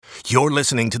You're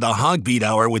listening to the Hog Beat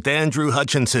Hour with Andrew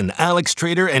Hutchinson, Alex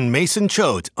Trader, and Mason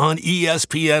Choate on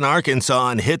ESPN Arkansas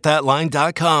and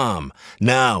hitthatline.com.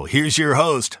 Now, here's your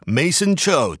host, Mason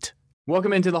Choate.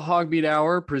 Welcome into the Hog Beat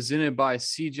Hour, presented by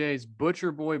CJ's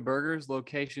Butcher Boy Burgers,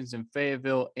 locations in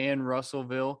Fayetteville and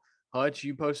Russellville. Hutch,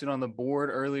 you posted on the board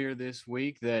earlier this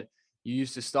week that you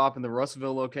used to stop in the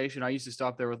Russellville location. I used to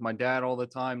stop there with my dad all the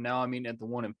time. Now I'm eating at the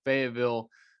one in Fayetteville,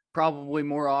 probably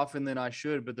more often than I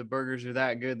should, but the burgers are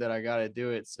that good that I got to do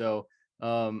it. So,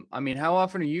 how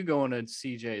often are you going to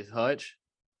CJ's, Hutch?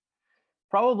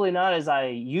 Probably not as I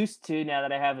used to now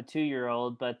that I have a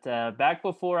 2-year-old, but back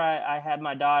before I had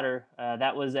my daughter,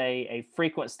 that was a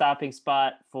frequent stopping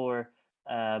spot for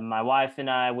my wife and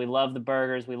I. We love the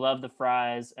burgers, we love the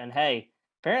fries, and hey,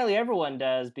 apparently everyone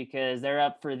does because they're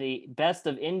up for the best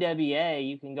of NWA.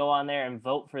 You can go on there and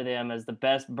vote for them as the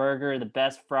best burger, the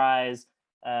best fries.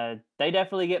 They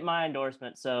definitely get my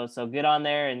endorsement, so get on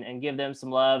there and give them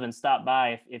some love and stop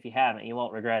by if you haven't. You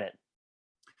won't regret it.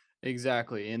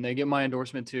 Exactly. And they get my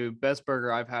endorsement too. Best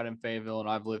burger I've had in Fayetteville, and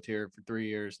I've lived here for 3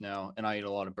 years now, and I eat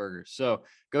a lot of burgers. So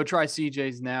go try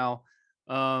CJ's now.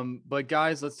 But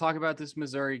guys, let's talk about this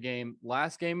Missouri game.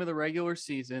 Last game of the regular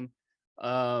season.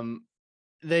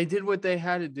 They did what they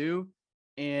had to do,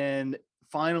 and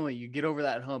finally you get over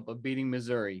that hump of beating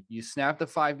Missouri. You snap the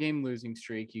 5-game losing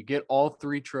streak. You get all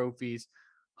 3 trophies.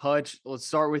 Hutch, let's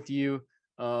start with you.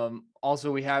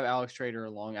 Also, we have Alex Trader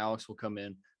along. Alex will come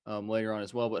in later on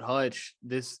as well. But Hutch,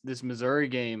 this Missouri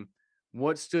game,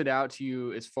 what stood out to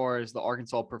you as far as the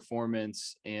Arkansas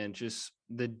performance and just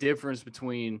the difference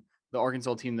between the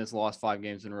Arkansas team that's lost 5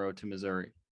 games in a row to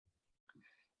Missouri?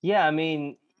 Yeah, I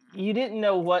mean, you didn't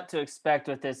know what to expect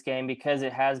with this game because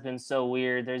it has been so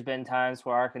weird. There's been times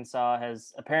where Arkansas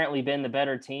has apparently been the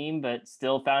better team, but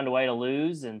still found a way to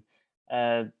lose. And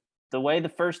the way the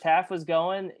first half was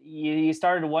going, you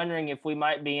started wondering if we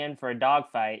might be in for a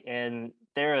dogfight. And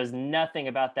there was nothing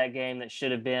about that game that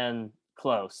should have been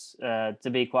close, to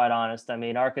be quite honest. I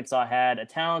mean, Arkansas had a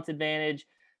talent advantage.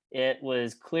 It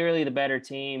was clearly the better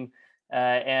team,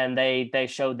 and they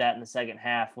showed that in the second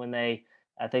half when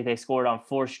I think they scored on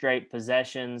 4 straight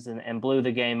possessions and blew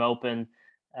the game open.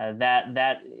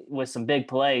 That with some big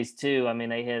plays too. I mean,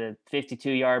 they hit a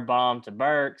 52-yard bomb to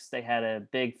Burks. They had a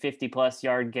big 50-plus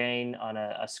yard gain on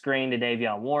a screen to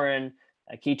Davion Warren.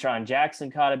 Keytron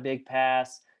Jackson caught a big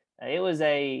pass. It was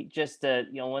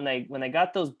when they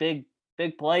got those big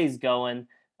plays going,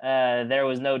 there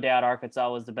was no doubt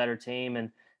Arkansas was the better team,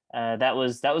 and that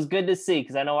was good to see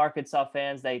because I know Arkansas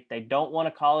fans they don't want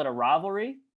to call it a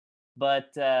rivalry,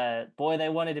 but boy, they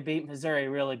wanted to beat Missouri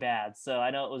really bad. So I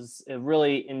know it was a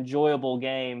really enjoyable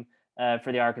game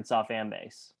for the Arkansas fan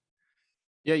base.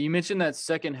 Yeah, you mentioned that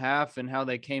second half and how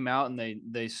they came out and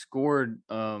they scored,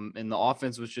 and the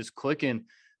offense was just clicking.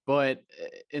 But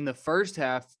in the first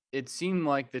half, it seemed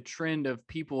like the trend of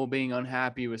people being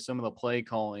unhappy with some of the play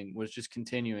calling was just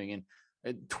continuing.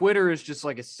 And Twitter is just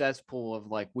like a cesspool of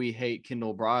like, we hate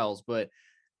Kendall Briles. But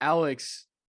Alex,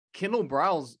 Kendall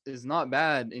Briles is not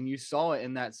bad. And you saw it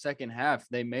in that second half.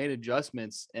 They made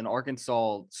adjustments and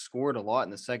Arkansas scored a lot in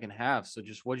the second half. So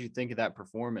just what did you think of that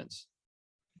performance?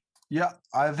 Yeah,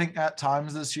 I think at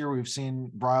times this year we've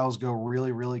seen Briles go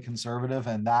really, really conservative,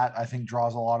 and that I think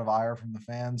draws a lot of ire from the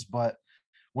fans. But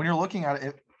when you're looking at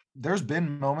it, there's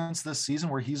been moments this season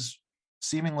where he's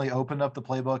seemingly opened up the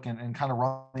playbook and kind of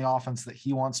run the offense that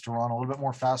he wants to run, a little bit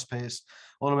more fast paced,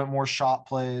 a little bit more shot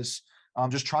plays,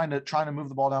 just trying to move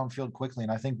the ball downfield quickly.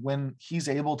 And I think when he's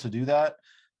able to do that,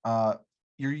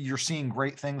 you're seeing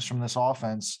great things from this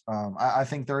offense. I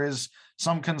think there is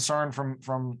some concern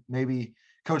from maybe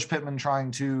Coach Pittman trying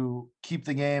to keep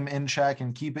the game in check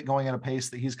and keep it going at a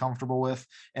pace that he's comfortable with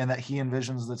and that he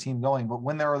envisions the team going. But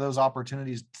when there are those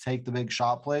opportunities to take the big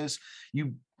shot plays,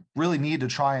 you really need to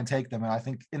try and take them. And I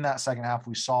think in that second half,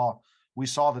 we saw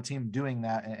the team doing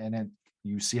that, and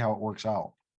you see how it works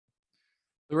out.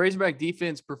 The Razorback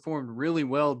defense performed really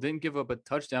well, didn't give up a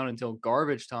touchdown until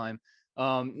garbage time.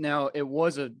 Now, it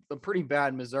was a pretty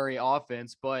bad Missouri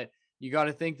offense, but you got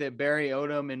to think that Barry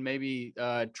Odom and maybe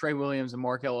Trey Williams and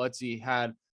Markel Utze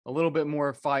had a little bit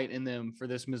more fight in them for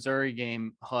this Missouri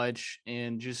game, Hutch.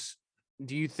 And just,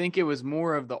 do you think it was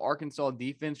more of the Arkansas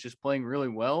defense just playing really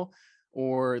well,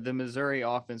 or the Missouri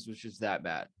offense was just that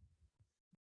bad?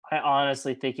 I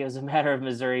honestly think it was a matter of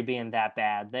Missouri being that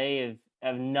bad. They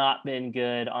have not been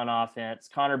good on offense.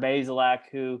 Connor Bazelak,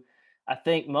 who I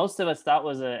think most of us thought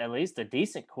was at least a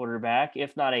decent quarterback,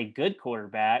 if not a good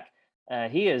quarterback,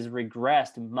 he has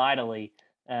regressed mightily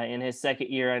in his second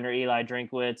year under Eli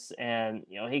Drinkwitz. And,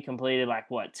 he completed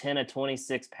 10 of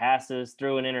 26 passes,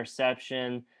 threw an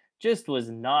interception, just was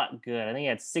not good. I think he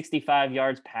had 65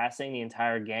 yards passing the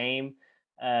entire game.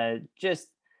 Just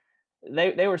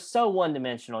they were so one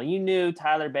dimensional. You knew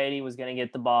Tyler Beatty was going to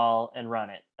get the ball and run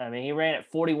it. I mean, he ran it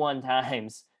 41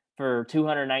 times for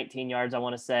 219 yards, I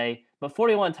want to say, but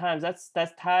 41 times that's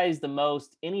ties the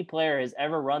most any player has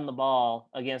ever run the ball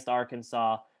against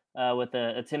Arkansas with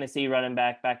a Tennessee running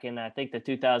back in I think the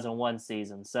 2001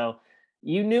 season. So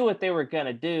you knew what they were going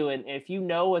to do, and if you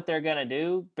know what they're going to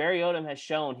do, Barry Odom has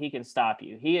shown he can stop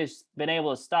you. He has been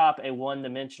able to stop a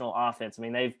one-dimensional offense. I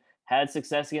mean, they've had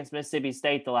success against Mississippi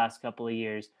State the last couple of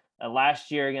years. Last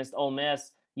year against Ole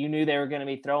Miss, you knew they were going to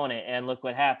be throwing it, and look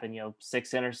what happened.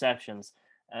 6 interceptions.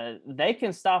 They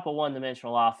can stop a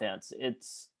one-dimensional offense.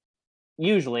 It's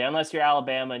usually, unless you're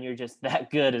Alabama and you're just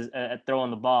that good at throwing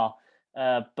the ball.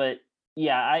 But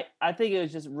yeah, I think it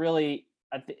was just really.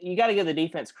 You got to give the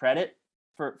defense credit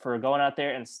for going out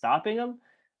there and stopping them.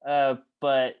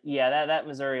 But yeah, that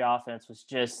Missouri offense was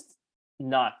just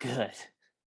not good.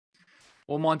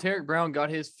 Well, Monteric Brown got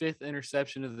his 5th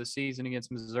interception of the season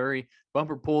against Missouri.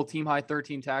 Bumper pull, team high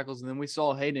 13 tackles. And then we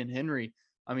saw Hayden Henry.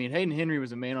 I mean, Hayden Henry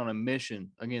was a man on a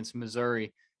mission against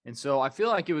Missouri. And so I feel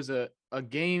like it was a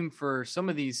game for some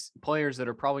of these players that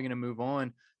are probably going to move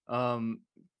on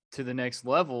to the next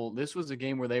level. This was a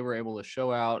game where they were able to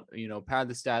show out, pad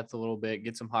the stats a little bit,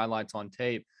 get some highlights on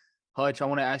tape. Hutch, I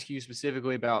want to ask you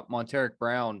specifically about Monteric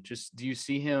Brown. Just do you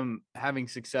see him having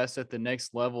success at the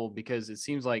next level? Because it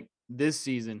seems like this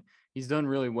season he's done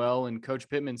really well, and Coach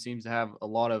Pittman seems to have a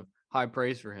lot of high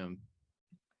praise for him.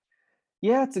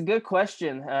 Yeah, it's a good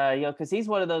question. Because he's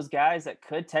one of those guys that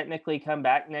could technically come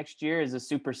back next year as a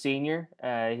super senior.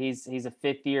 He's a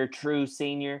 5th-year true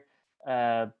senior.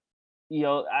 I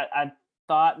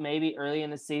thought maybe early in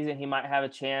the season he might have a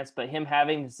chance, but him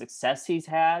having the success he's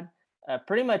had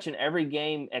pretty much in every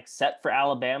game except for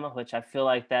Alabama, which I feel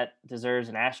like that deserves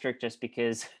an asterisk just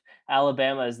because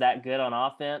Alabama is that good on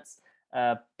offense.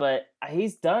 But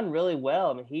he's done really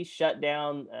well. I mean, he shut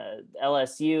down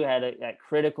LSU, had that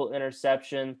critical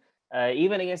interception.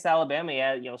 Even against Alabama, he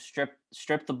had,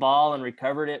 stripped the ball and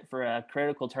recovered it for a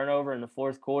critical turnover in the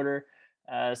 4th quarter.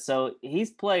 So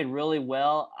he's played really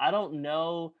well. I don't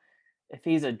know if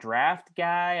he's a draft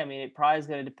guy. I mean, it probably is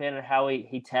going to depend on how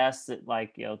he tests it,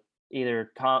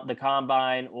 either the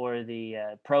combine or the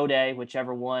pro day,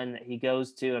 whichever one that he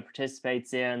goes to and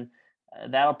participates in.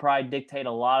 That'll probably dictate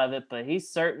a lot of it, but he's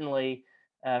certainly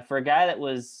for a guy that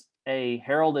was a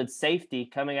heralded safety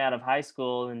coming out of high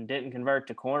school and didn't convert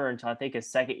to corner until I think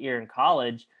his 2nd year in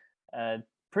college.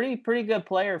 Pretty good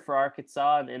player for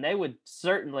Arkansas, and they would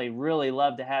certainly really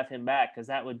love to have him back because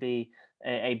that would be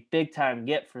a big time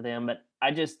get for them. But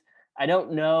I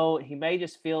don't know. He may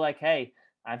just feel like, hey,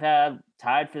 I've had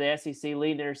tied for the SEC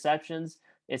lead interceptions.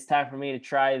 It's time for me to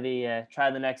try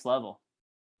the next level.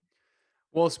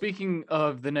 Well, speaking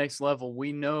of the next level,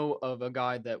 we know of a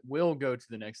guy that will go to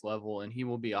the next level, and he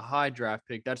will be a high draft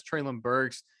pick. That's Treylon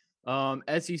Burks,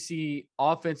 SEC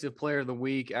Offensive Player of the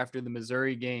Week after the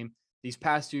Missouri game. These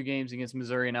past 2 games against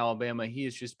Missouri and Alabama, he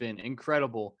has just been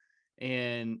incredible.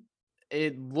 And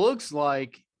it looks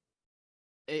like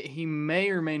he may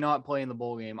or may not play in the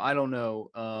bowl game. I don't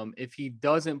know. If he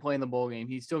doesn't play in the bowl game,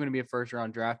 he's still going to be a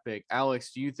first-round draft pick.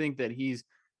 Alex, do you think that he's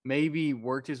maybe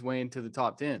worked his way into the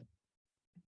top 10?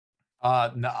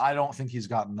 No, I don't think he's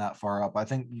gotten that far up. I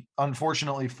think,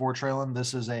 unfortunately for Treylon,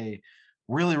 this is a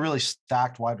really, really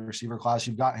stacked wide receiver class.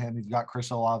 You've got him, you've got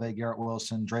Chris Olave, Garrett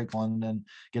Wilson, Drake London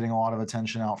getting a lot of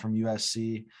attention out from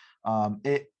USC. I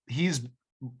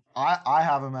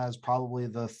have him as probably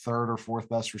the 3rd or 4th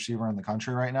best receiver in the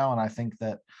country right now, and I think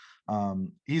that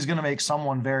he's going to make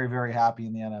someone very, very happy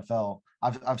in the NFL.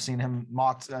 I've seen him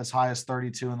mocked as high as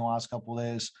 32 in the last couple of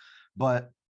days, but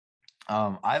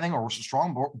I think a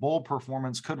strong bowl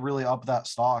performance could really up that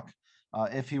stock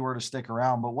if he were to stick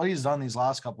around. But what he's done these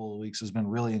last couple of weeks has been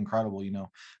really incredible. I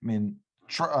mean,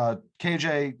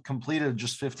 KJ completed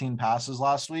just 15 passes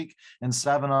last week, and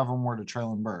 7 of them were to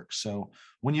Treylon Burks. So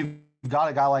when you've got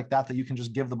a guy like that you can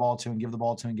just give the ball to and give the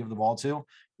ball to and give the ball to,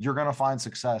 you're going to find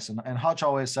success. And Hutch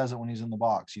always says it when he's in the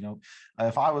box.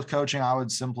 If I was coaching, I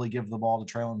would simply give the ball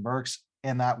to Treylon Burks,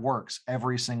 and that works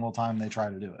every single time they try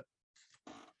to do it.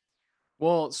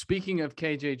 Well, speaking of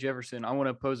KJ Jefferson, I want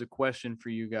to pose a question for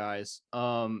you guys.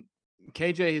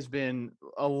 KJ has been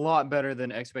a lot better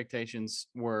than expectations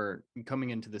were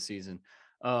coming into the season.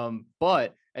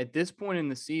 But at this point in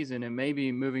the season, and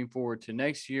maybe moving forward to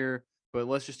next year, but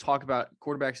let's just talk about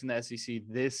quarterbacks in the SEC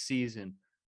this season.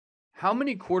 How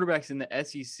many quarterbacks in the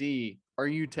SEC are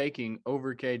you taking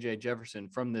over KJ Jefferson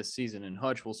from this season? And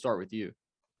Hutch, we'll start with you.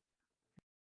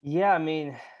 Yeah, I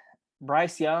mean,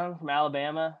 Bryce Young from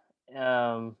Alabama.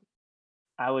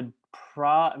 I would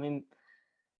I mean,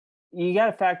 you got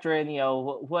to factor in,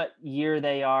 what year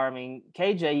they are. I mean,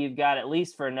 KJ, you've got at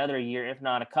least for another year, if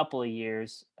not a couple of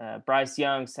years. Bryce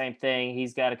Young, same thing.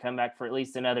 He's got to come back for at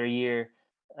least another year.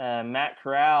 Matt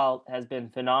Corral has been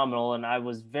phenomenal, and I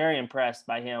was very impressed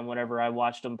by him whenever I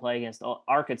watched him play against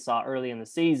Arkansas early in the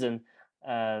season.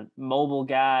 Mobile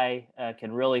guy,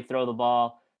 can really throw the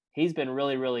ball. He's been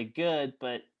really, really good,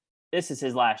 but this is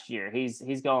his last year.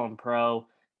 He's going pro.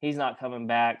 He's not coming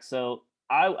back. So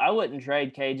I wouldn't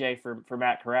trade KJ for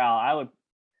Matt Corral.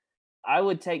 I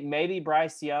would take maybe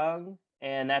Bryce Young,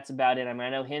 and that's about it. I mean, I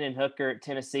know Hendon Hooker at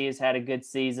Tennessee has had a good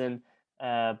season,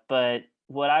 but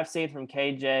what I've seen from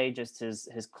KJ, just his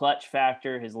clutch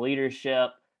factor, his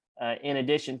leadership, in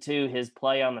addition to his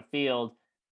play on the field,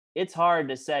 it's hard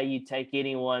to say you take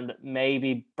anyone but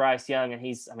maybe Bryce Young, and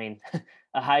he's, I mean,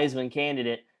 a Heisman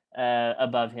candidate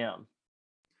above him.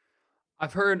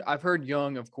 I've heard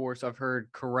Young, of course. I've heard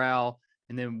Corral,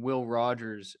 and then Will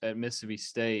Rogers at Mississippi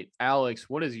State. Alex,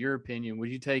 what is your opinion?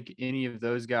 Would you take any of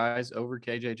those guys over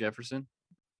KJ Jefferson?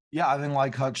 Yeah, I think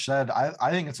like Hutch said,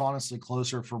 I think it's honestly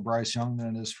closer for Bryce Young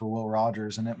than it is for Will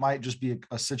Rogers. And it might just be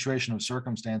a situation of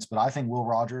circumstance, but I think Will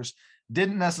Rogers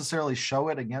didn't necessarily show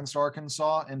it against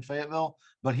Arkansas in Fayetteville,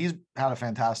 but he's had a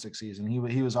fantastic season.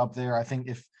 He was up there. I think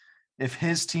if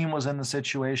his team was in the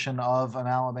situation of an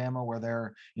Alabama where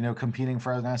they're, competing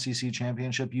for an SEC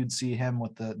championship, you'd see him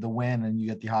with the win and you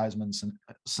get the Heisman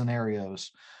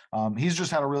scenarios. He's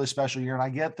just had a really special year. And I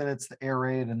get that it's the air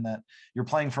raid and that you're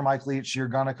playing for Mike Leach. You're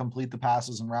going to complete the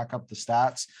passes and rack up the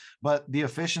stats, but the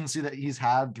efficiency that he's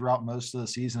had throughout most of the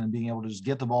season and being able to just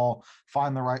get the ball,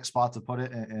 find the right spot to put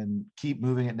it and keep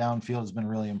moving it downfield has been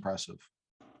really impressive.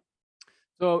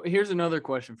 So here's another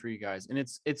question for you guys, and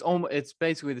it's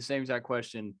basically the same exact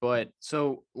question. But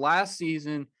so last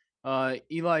season,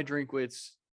 Eli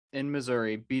Drinkwitz in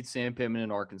Missouri beat Sam Pittman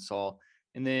in Arkansas,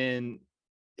 and then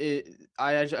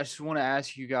I just want to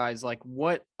ask you guys, like,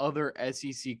 what other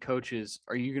SEC coaches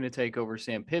are you going to take over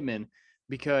Sam Pittman?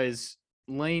 Because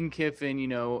Lane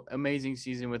Kiffin, amazing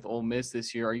season with Ole Miss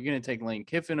this year. Are you going to take Lane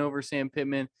Kiffin over Sam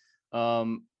Pittman?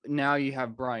 Now you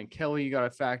have Brian Kelly. You got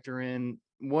to factor in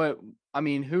Nick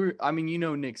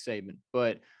Saban,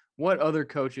 but what other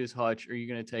coaches, Hutch, are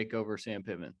you going to take over Sam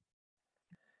Pittman?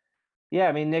 Yeah,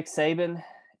 I mean, Nick Saban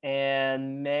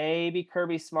and maybe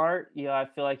Kirby Smart. I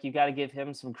feel like you got to give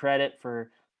him some credit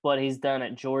for what he's done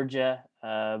at Georgia.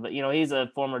 But he's a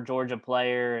former Georgia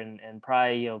player and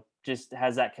probably, just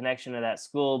has that connection to that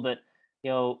school. But,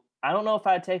 I don't know if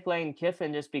I'd take Lane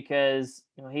Kiffin just because,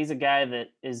 he's a guy that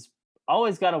is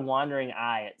always got a wandering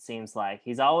eye, it seems like.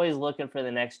 He's always looking for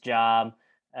the next job.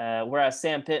 Whereas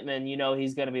Sam Pittman,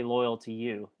 he's going to be loyal to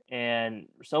you. And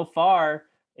so far,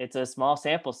 it's a small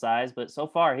sample size, but so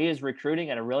far he is recruiting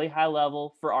at a really high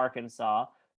level for Arkansas.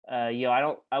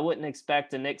 I wouldn't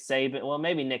expect a Nick Saban. Well,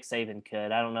 maybe Nick Saban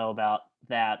could. I don't know about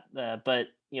that. But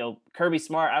Kirby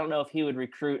Smart, I don't know if he would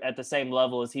recruit at the same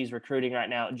level as he's recruiting right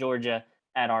now at Georgia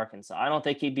at Arkansas. I don't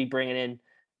think he'd be bringing in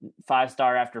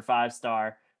 5-star after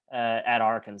 5-star at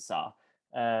Arkansas.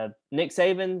 Nick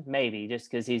Saban, maybe just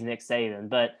because he's Nick Saban.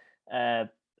 But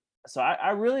so I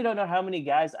really don't know how many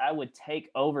guys I would take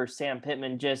over Sam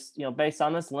Pittman just, based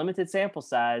on this limited sample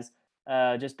size,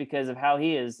 just because of how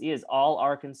he is. He is all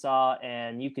Arkansas,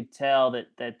 and you could tell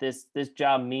that this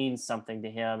job means something to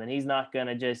him, and he's not going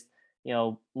to just,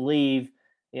 leave,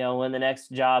 when the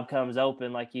next job comes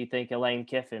open like you think Lane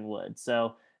Kiffin would.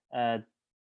 So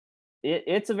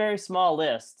it's a very small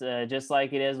list, just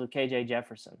like it is with KJ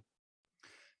Jefferson.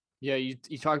 Yeah, you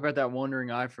talk about that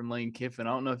wandering eye from Lane Kiffin. I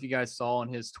don't know if you guys saw on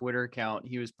his Twitter account,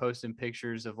 he was posting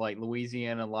pictures of like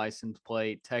Louisiana license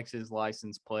plate, Texas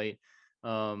license plate.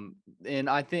 And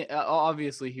I think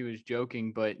obviously he was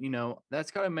joking, but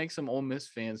that's got to make some Ole Miss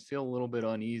fans feel a little bit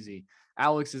uneasy.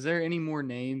 Alex, is there any more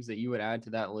names that you would add to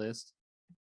that list?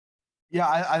 Yeah,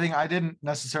 I think I didn't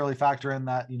necessarily factor in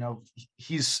that,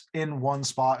 he's in one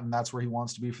spot and that's where he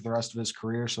wants to be for the rest of his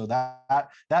career. So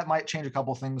that might change a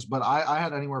couple things, but I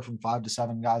had anywhere from 5 to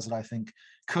 7 guys that I think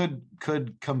could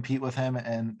compete with him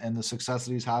and the success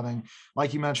that he's having.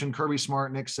 Like you mentioned, Kirby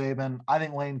Smart, Nick Saban. I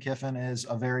think Lane Kiffin is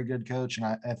a very good coach. And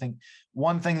I think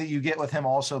one thing that you get with him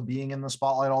also being in the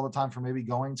spotlight all the time for maybe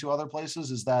going to other places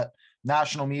is that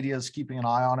national media is keeping an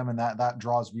eye on him, and that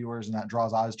draws viewers and that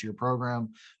draws eyes to your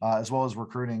program, as well as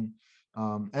recruiting.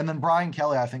 And then Brian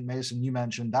Kelly, I think, Mason, you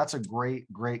mentioned, that's a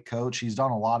great coach. He's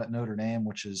done a lot at Notre Dame,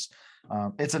 which is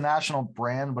it's a national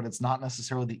brand, but it's not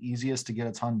necessarily the easiest to get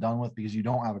a ton done with because you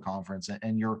don't have a conference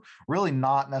and you're really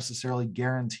not necessarily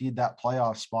guaranteed that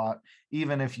playoff spot,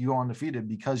 even if you go undefeated,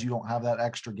 because you don't have that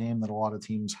extra game that a lot of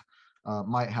teams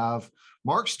might have.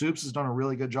 Mark Stoops has done a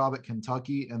really good job at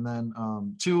Kentucky, and then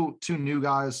two new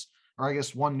guys, or I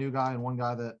guess one new guy and one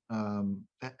guy that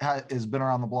has been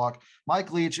around the block.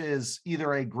 Mike Leach is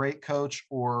either a great coach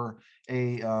or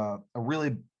a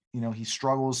really, he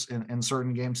struggles in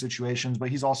certain game situations, but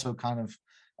he's also kind of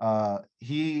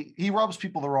he rubs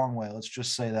people the wrong way. Let's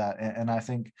just say that. And I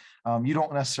think you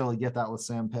don't necessarily get that with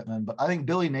Sam Pittman, but I think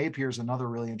Billy Napier is another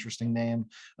really interesting name,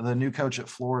 the new coach at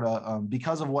Florida,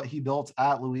 because of what he built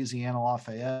at Louisiana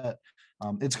Lafayette.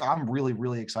 I'm really,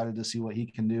 really excited to see what he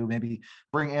can do. Maybe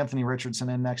bring Anthony Richardson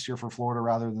in next year for Florida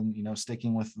rather than,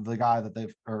 sticking with the guy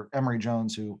that or Emory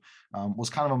Jones, who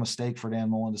was kind of a mistake for Dan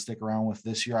Mullen to stick around with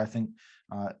this year. I think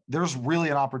there's really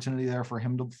an opportunity there for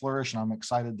him to flourish, and I'm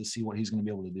excited to see what he's going to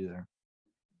be able to do there.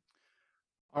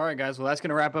 All right, guys. Well, that's going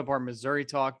to wrap up our Missouri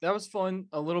talk. That was fun.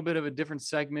 A little bit of a different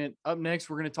segment. Up next,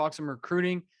 we're going to talk some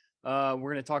recruiting. We're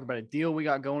going to talk about a deal we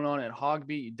got going on at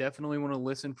Hogbeat. You definitely want to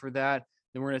listen for that.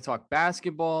 Then we're going to talk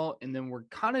basketball, and then we're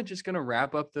kind of just going to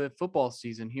wrap up the football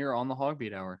season here on the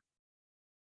Hogbeat Hour.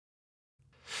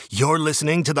 You're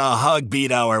listening to the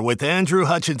Hogbeat Hour with Andrew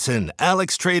Hutchinson,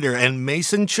 Alex Trader, and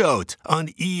Mason Choate on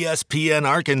ESPN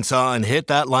Arkansas and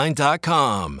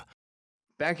hitthatline.com.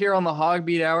 Back here on the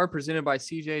Hogbeat Hour, presented by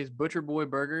CJ's Butcher Boy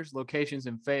Burgers, locations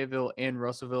in Fayetteville and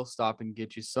Russellville. Stop and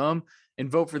get you some,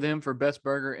 and vote for them for best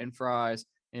burger and fries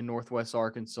in Northwest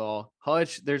Arkansas.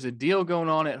 Hutch, there's a deal going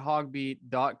on at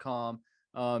hogbeat.com.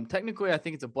 Technically, I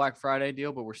think it's a Black Friday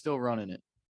deal, but we're still running it.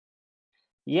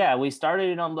 Yeah, we started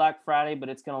it on Black Friday, but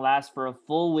it's going to last for a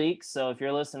full week. So if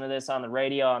you're listening to this on the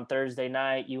radio on Thursday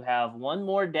night, you have one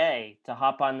more day to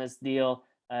hop on this deal.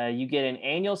 You get an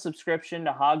annual subscription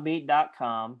to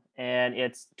hogbeat.com, and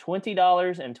it's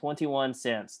 $20.21,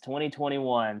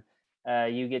 2021.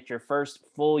 You get your first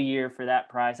full year for that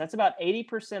price. That's about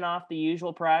 80% off the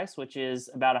usual price, which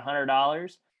is about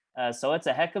 $100. So it's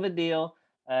a heck of a deal.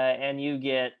 And you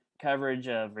get coverage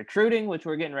of recruiting, which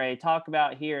we're getting ready to talk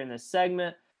about here in this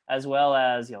segment, as well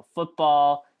as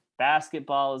football,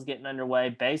 basketball is getting underway,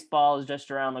 baseball is just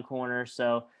around the corner.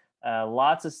 So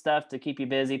lots of stuff to keep you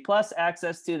busy, plus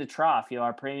access to the Trough,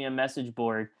 our premium message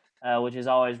board, which is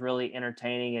always really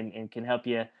entertaining and can help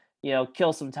you,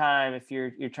 kill some time if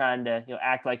you're trying to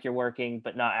act like you're working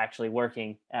but not actually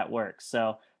working at work.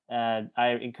 So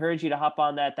I encourage you to hop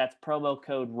on that. That's promo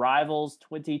code RIVALS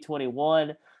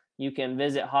 2021. You can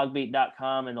visit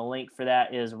hogbeat.com, and the link for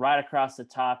that is right across the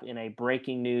top in a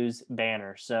breaking news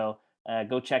banner. So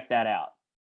go check that out.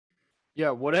 Yeah,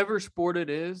 whatever sport it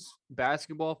is,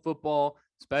 basketball, football,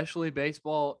 especially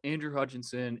baseball, Andrew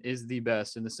Hutchinson is the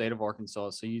best in the state of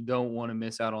Arkansas. So you don't want to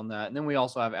miss out on that. And then we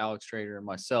also have Alex Trader and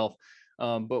myself,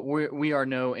 but we are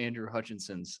no Andrew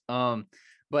Hutchinsons.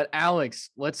 But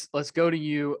Alex, let's go to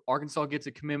you. Arkansas gets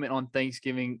a commitment on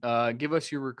Thanksgiving. Give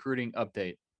us your recruiting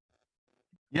update.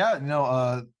 Yeah,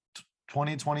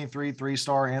 2023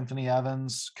 3-star Anthony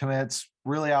Evans commits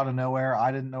really out of nowhere.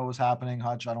 I didn't know it was happening.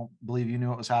 Hutch, I don't believe you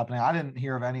knew it was happening. I didn't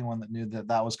hear of anyone that knew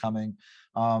that was coming.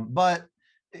 But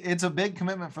it's a big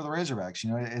commitment for the Razorbacks.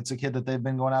 It's a kid that they've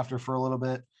been going after for a little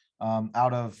bit,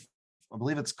 out of, I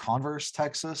believe it's Converse,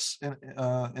 Texas,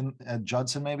 in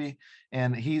Judson maybe.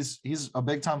 And he's a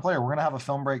big time player. We're going to have a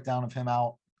film breakdown of him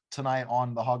out tonight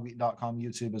on the hogbeat.com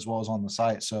YouTube as well as on the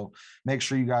site. So make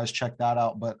sure you guys check that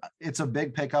out. But it's a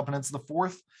big pickup, and it's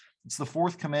the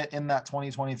fourth commit in that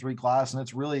 2023 class. And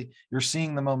it's really, you're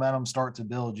seeing the momentum start to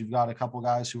build. You've got a couple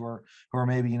guys who are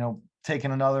maybe,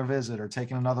 taking another visit or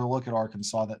taking another look at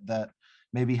Arkansas that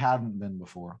maybe hadn't been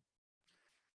before.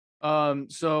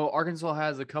 So Arkansas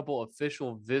has a couple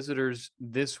official visitors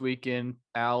this weekend,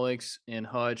 Alex and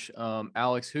Hutch.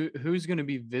 Alex, who's going to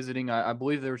be visiting? I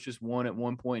believe there was just one at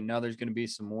one point. Now there's going to be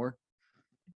some more.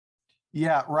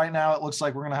 Yeah, right now it looks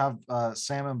like we're going to have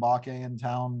Sam Mbake in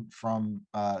town from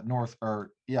North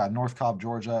Cobb,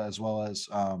 Georgia, as well as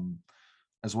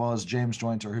James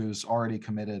Jointer, who's already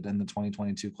committed in the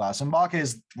 2022 class. And Mbake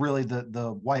is really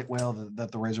the white whale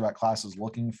that the Razorback class is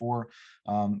looking for.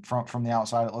 From the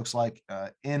outside, it looks like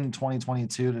in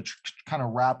 2022 to kind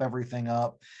of wrap everything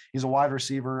up. He's a wide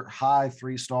receiver, high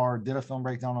 3-star, did a film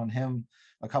breakdown on him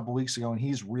a couple weeks ago, and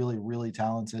he's really, really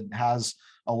talented, has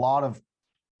a lot of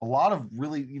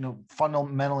really,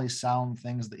 fundamentally sound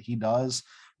things that he does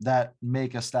that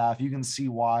make a staff. You can see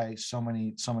why so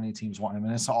many teams want him,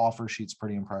 and his offer sheet's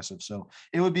pretty impressive. So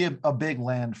it would be a big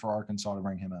land for Arkansas to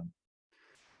bring him in.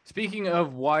 Speaking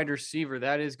of wide receiver,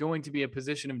 that is going to be a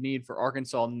position of need for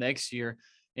Arkansas next year.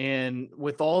 And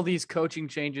with all these coaching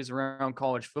changes around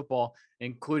college football,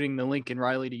 including the Lincoln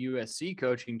Riley to USC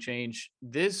coaching change,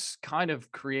 this kind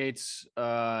of creates,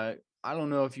 I don't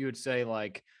know if you would say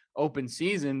like open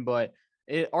season, but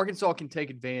Arkansas can take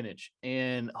advantage.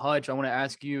 And Hutch, I want to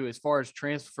ask you, as far as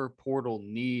transfer portal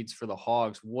needs for the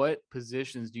Hogs, what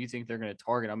positions do you think they're going to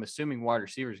target? I'm assuming wide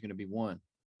receiver is going to be one.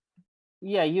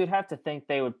 Yeah, you'd have to think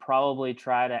they would probably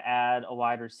try to add a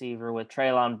wide receiver with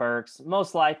Treylon Burks,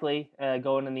 most likely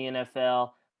going in the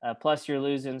NFL. Plus, you're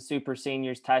losing super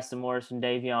seniors Tyson Morris and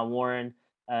Davion Warren.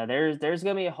 There's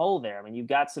going to be a hole there. I mean, you've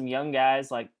got some young guys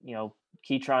like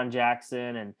Keytron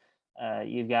Jackson, and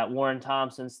you've got Warren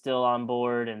Thompson still on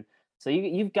board, and so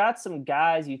you've got some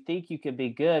guys you think you could be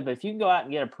good. But if you can go out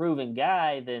and get a proven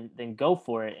guy, then go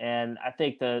for it. And I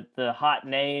think the hot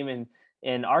name and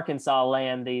in Arkansas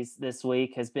land this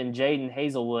week has been Jaden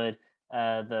Hazelwood,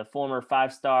 the former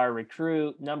 5-star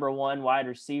recruit, number 1 wide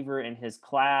receiver in his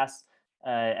class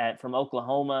from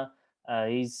Oklahoma.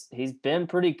 He's been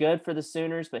pretty good for the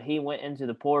Sooners, but he went into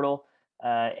the portal,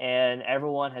 and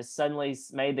everyone has suddenly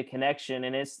made the connection,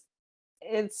 and it's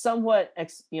somewhat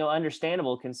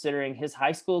understandable considering his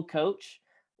high school coach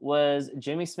was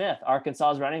Jimmy Smith,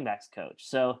 Arkansas's running backs coach.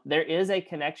 So there is a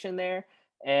connection there.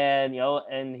 And,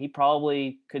 and he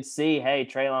probably could see, hey,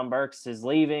 Treylon Burks is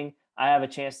leaving. I have a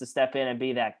chance to step in and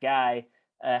be that guy.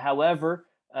 However,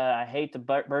 I hate to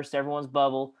burst everyone's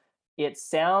bubble. It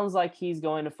sounds like he's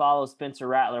going to follow Spencer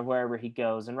Rattler wherever he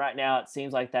goes. And right now it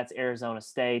seems like that's Arizona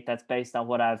State. That's based on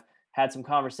what I've had some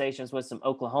conversations with some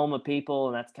Oklahoma people,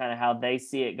 and that's kind of how they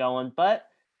see it going. But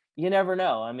you never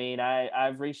know. I mean,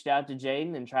 I've reached out to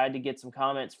Jaden and tried to get some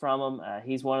comments from him.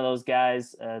 He's one of those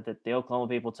guys that the Oklahoma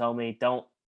people told me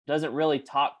doesn't really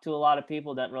talk to a lot of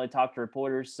people, doesn't really talk to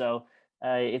reporters. So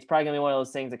it's probably going to be one of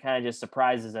those things that kind of just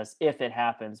surprises us if it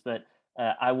happens. But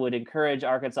I would encourage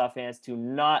Arkansas fans to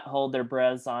not hold their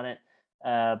breaths on it.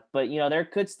 But, there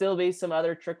could still be some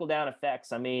other trickle-down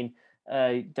effects. I mean,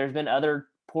 there's been other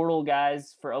portal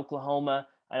guys for Oklahoma.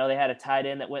 I know they had a tight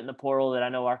end that went in the portal that I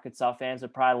know Arkansas fans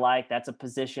would probably like. That's a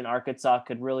position Arkansas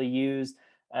could really use.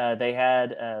 They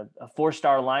had a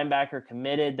 4-star linebacker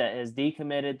committed that is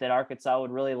decommitted that Arkansas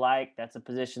would really like. That's a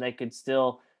position they could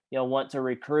still, want to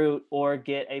recruit or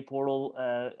get a portal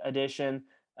addition.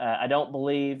 I don't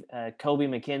believe Kobe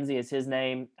McKenzie is his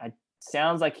name.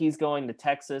 Sounds like he's going to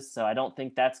Texas, so I don't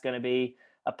think that's going to be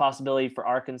a possibility for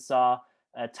Arkansas.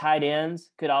 Tight ends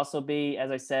could also be, as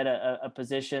I said, a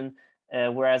position.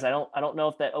 Whereas I don't know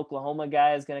if that Oklahoma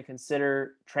guy is going to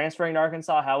consider transferring to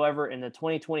Arkansas. However, in the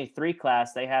 2023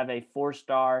 class, they have a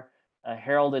 4-star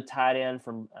heralded tight end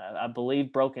from, I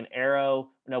believe,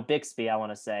 Bixby, I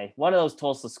want to say. One of those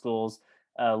Tulsa schools.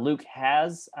 Luke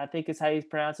Has, I think is how you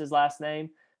pronounce his last name.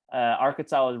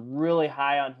 Arkansas was really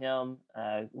high on him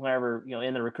whenever,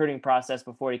 in the recruiting process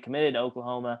before he committed to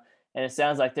Oklahoma. And it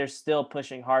sounds like they're still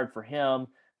pushing hard for him.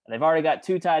 They've already got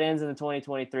 2 tight ends in the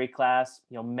 2023 class.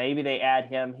 Maybe they add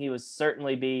him. He would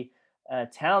certainly be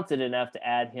talented enough to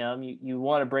add him. You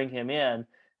want to bring him in.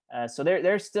 So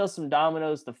there's still some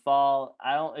dominoes to fall.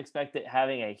 I don't expect it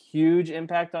having a huge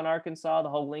impact on Arkansas, the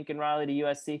whole Lincoln Riley to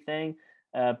USC thing.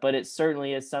 But it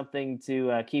certainly is something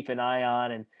to keep an eye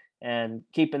on and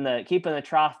keeping the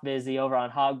trough busy over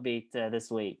on Hogbeat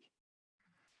this week.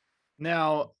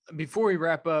 Now, before we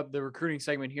wrap up the recruiting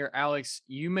segment here, Alex,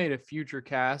 you made a future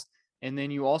cast, and then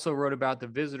you also wrote about the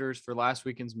visitors for last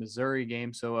weekend's Missouri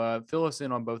game. So fill us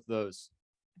in on both of those.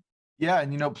 Yeah,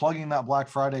 and plugging that Black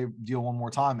Friday deal one more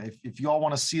time. If you all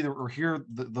want to see or hear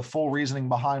the full reasoning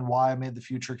behind why I made the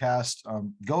future cast,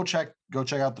 go check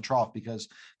out the Trough, because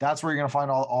that's where you're going to find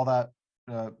all that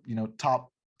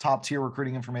top tier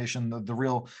recruiting information, the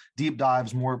real deep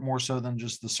dives, more so than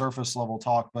just the surface level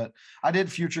talk. But I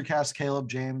did future cast Caleb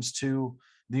James to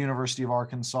the University of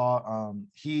Arkansas.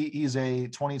 He's a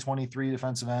 2023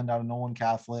 defensive end out of Nolan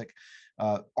Catholic.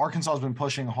 Arkansas has been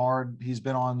pushing hard. He's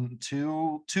been on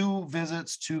two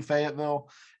visits to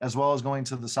Fayetteville, as well as going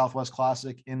to the Southwest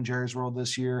Classic in Jerry's World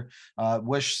this year.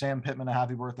 Wish Sam Pittman a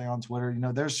happy birthday on Twitter.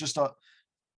 There's just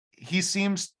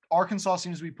Arkansas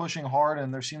seems to be pushing hard,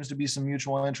 and there seems to be some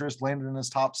mutual interest. Landed in his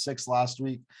top 6 last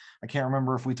week. I can't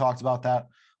remember if we talked about that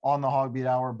on the Hogbeat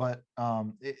Hour, but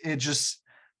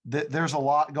there's a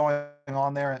lot going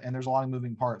on there, and there's a lot of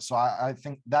moving parts. So I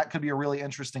think that could be a really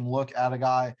interesting look at a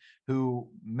guy who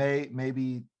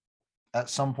maybe at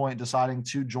some point deciding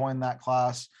to join that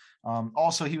class.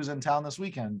 Also, he was in town this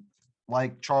weekend,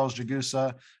 like Charles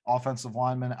Jagusa, offensive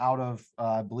lineman out of,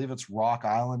 I believe it's Rock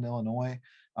Island, Illinois.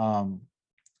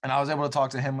 And I was able to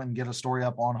talk to him and get a story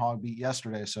up on Hogbeat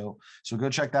yesterday. So go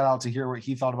check that out to hear what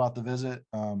he thought about the visit.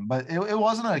 But it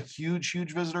wasn't a huge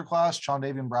visitor class.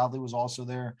 Davian Bradley was also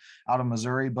there out of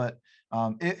Missouri, but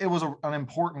it was an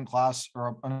important class,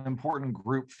 or an important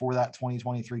group for that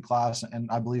 2023 class. And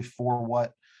I believe for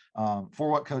what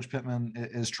Coach Pittman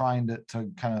is trying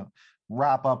to kind of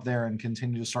wrap up there and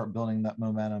continue to start building that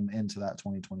momentum into that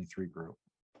 2023 group.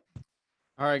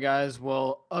 All right, guys.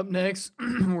 Well, up next,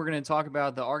 we're going to talk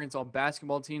about the Arkansas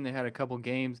basketball team. They had a couple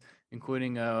games,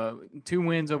 including 2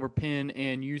 wins over Penn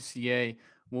and UCA.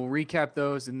 We'll recap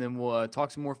those, and then we'll talk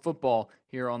some more football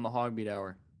here on the Hogbeat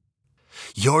Hour.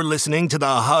 You're listening to the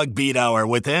Hog Beat Hour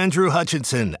with Andrew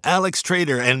Hutchinson, Alex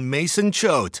Trader, and Mason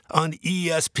Choate on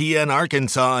ESPN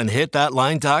Arkansas and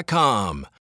hitthatline.com.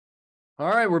 All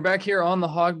right, we're back here on the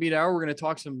Hogbeat Hour. We're going to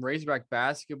talk some Razorback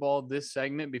basketball this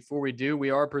segment. Before we do,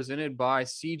 we are presented by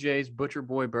CJ's Butcher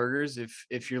Boy Burgers.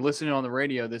 If you're listening on the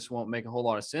radio, this won't make a whole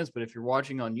lot of sense, but if you're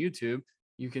watching on YouTube,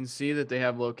 you can see that they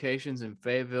have locations in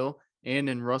Fayetteville and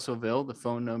in Russellville. The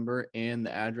phone number and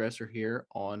the address are here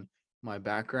on my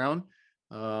background.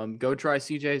 Go try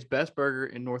CJ's Best Burger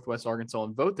in Northwest Arkansas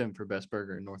and vote them for Best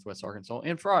Burger in Northwest Arkansas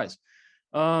and fries.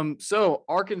 So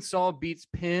Arkansas beats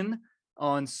Penn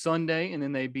on Sunday, and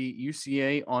then they beat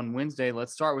UCA on Wednesday.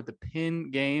 Let's start with the Penn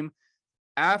game.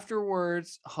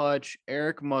 Afterwards, Hutch,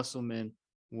 Eric Musselman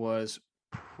was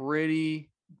pretty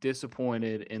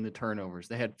disappointed in the turnovers.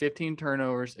 They had 15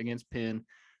 turnovers against Penn.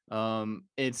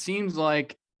 It seems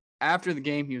like after the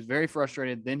game, he was very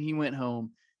frustrated. Then he went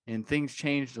home and things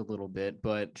changed a little bit,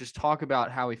 but just talk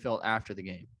about how he felt after the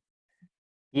game.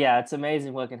 Yeah, it's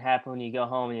amazing what can happen when you go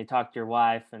home and you talk to your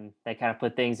wife and they kind of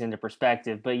put things into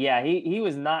perspective. But yeah, he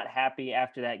was not happy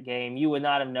after that game. You would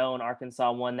not have known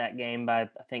Arkansas won that game by,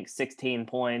 I think, 16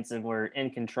 points and were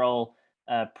in control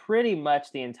pretty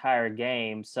much the entire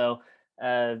game. So,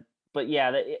 but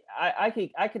yeah, I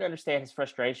could understand his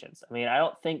frustrations. I mean, I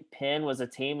don't think Penn was a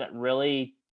team that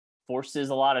really forces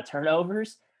a lot of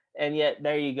turnovers. And yet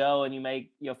there you go, and you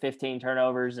make 15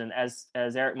 turnovers. And as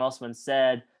Eric Musselman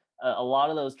said, a lot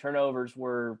of those turnovers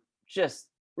were just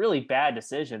really bad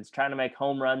decisions, trying to make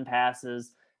home run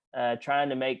passes, trying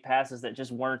to make passes that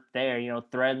just weren't there,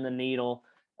 threading the needle.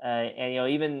 And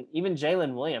even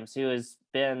Jalen Williams, who has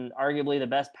been arguably the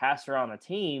best passer on the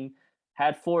team,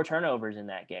 had 4 turnovers in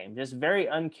that game. Just very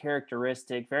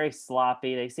uncharacteristic, very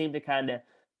sloppy. They seemed to kind of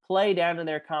play down to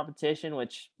their competition,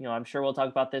 which, I'm sure we'll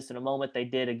talk about this in a moment. They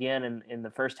did again in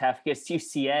the first half against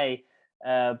UCA.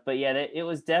 But yeah, it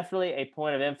was definitely a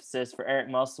point of emphasis for Eric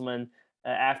Musselman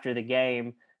after the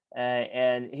game.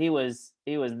 And he was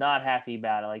not happy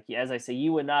about it. Like, as I say,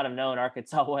 you would not have known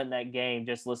Arkansas won that game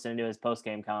just listening to his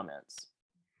post-game comments.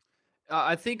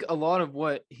 I think a lot of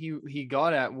what he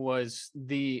got at was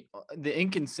the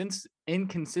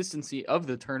inconsistency of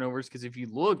the turnovers. Because if you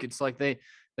look, it's like they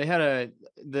had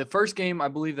the first game, I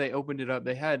believe they opened it up.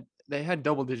 They had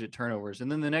double-digit turnovers,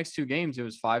 and then the next 2 games it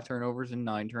was 5 turnovers and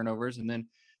 9 turnovers, and then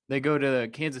they go to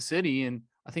Kansas City, and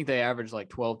I think they averaged like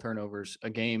 12 turnovers a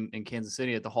game in Kansas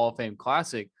City at the Hall of Fame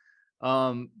Classic.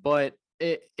 But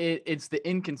it's the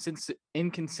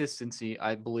inconsistency,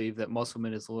 I believe, that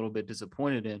Musselman is a little bit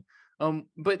disappointed in.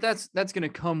 But that's going to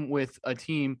come with a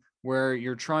team where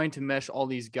you're trying to mesh all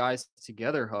these guys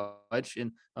together, Hutch.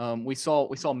 And we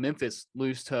saw Memphis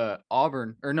lose to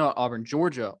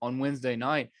Georgia on Wednesday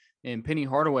night. And Penny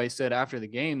Hardaway said after the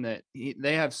game that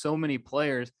they have so many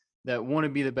players that want to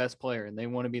be the best player and they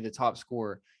want to be the top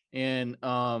scorer. And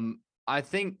I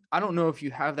don't know if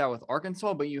you have that with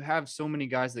Arkansas, but you have so many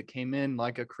guys that came in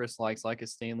like a Chris Likes, like a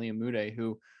Stanley Amude,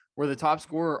 who were the top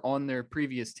scorer on their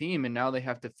previous team, and now they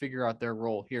have to figure out their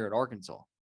role here at Arkansas.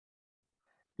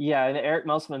 Yeah, and Eric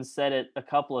Musselman said it a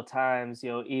couple of times,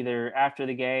 either after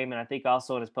the game and I think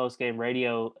also in his post-game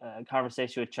radio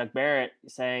conversation with Chuck Barrett,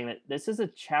 saying that this is a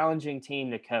challenging team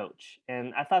to coach.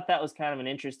 And I thought that was kind of an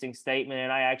interesting statement.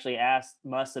 And I actually asked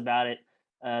Muss about it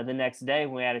the next day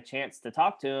when we had a chance to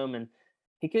talk to him. And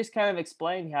he just kind of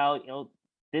explained how,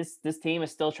 this team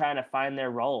is still trying to find their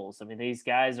roles. I mean, these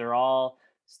guys are all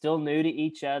still new to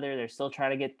each other. They're still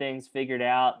trying to get things figured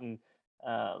out. And,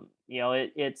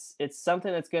 it's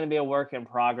something that's going to be a work in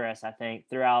progress, I think,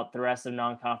 throughout the rest of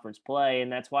non-conference play.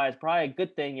 And that's why it's probably a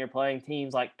good thing you're playing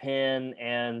teams like Penn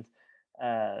and,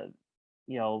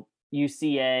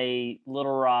 UCA,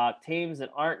 Little Rock, teams that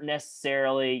aren't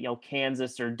necessarily,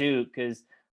 Kansas or Duke, because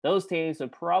those teams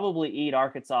would probably eat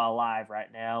Arkansas alive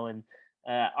right now. And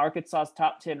Arkansas's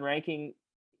top 10 ranking,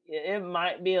 it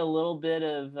might be a little bit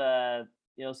of,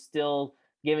 still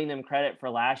giving them credit for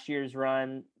last year's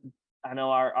run. I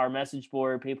know our message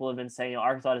board people have been saying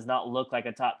Arkansas does not look like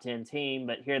a top 10 team,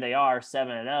 but here they are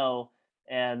 7-0,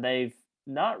 and they've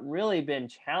not really been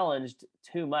challenged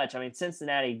too much. I mean,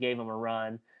 Cincinnati gave them a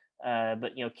run,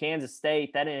 but Kansas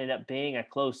State, that ended up being a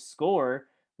close score,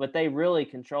 but they really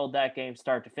controlled that game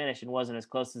start to finish and wasn't as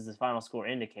close as the final score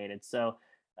indicated. So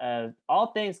all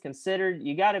things considered,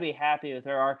 you got to be happy with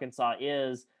where Arkansas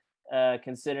is.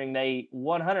 considering they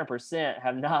 100%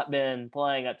 have not been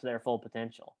playing up to their full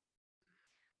potential.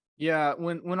 Yeah,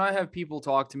 when I have people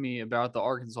talk to me about the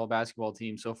Arkansas basketball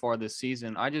team so far this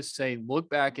season, I just say look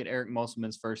back at Eric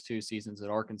Musselman's first 2 seasons at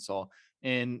Arkansas,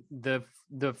 and the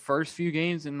first few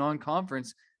games in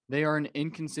non-conference, they are an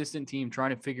inconsistent team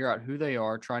trying to figure out who they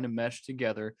are, trying to mesh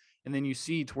together, and then you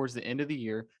see towards the end of the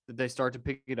year that they start to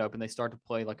pick it up and they start to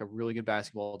play like a really good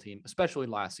basketball team, especially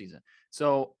last season.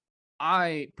 So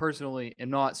I personally am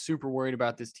not super worried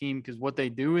about this team because what they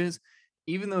do is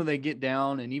even though they get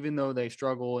down and even though they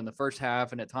struggle in the first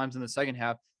half and at times in the second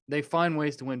half, they find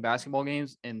ways to win basketball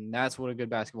games, and that's what a good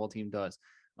basketball team does.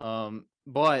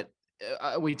 But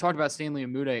we talked about Stanley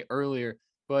Umude earlier,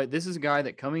 but this is a guy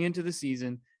that coming into the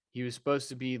season, he was supposed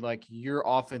to be like your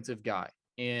offensive guy,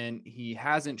 and he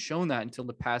hasn't shown that until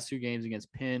the past 2 games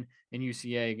against Penn and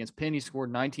UCA. Against Penn, he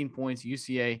scored 19 points.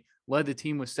 UCA led the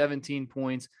team with 17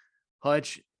 points.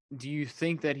 Hutch, do you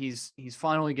think that he's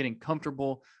finally getting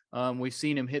comfortable? We've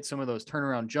seen him hit some of those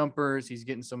turnaround jumpers. He's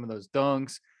getting some of those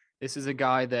dunks. This is a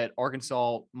guy that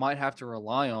Arkansas might have to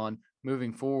rely on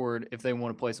moving forward if they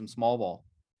want to play some small ball.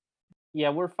 Yeah,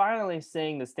 we're finally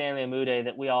seeing the Stanley Umude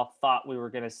that we all thought we were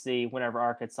going to see whenever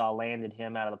Arkansas landed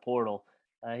him out of the portal.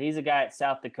 He's a guy at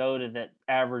South Dakota that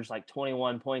averaged like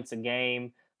 21 points a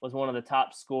game, was one of the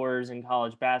top scorers in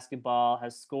college basketball,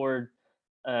 has scored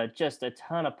just a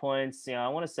ton of points. I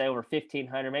want to say over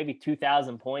 1,500, maybe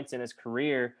 2,000 points in his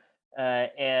career.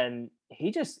 And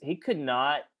he could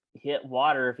not hit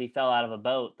water if he fell out of a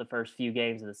boat the first few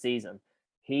games of the season.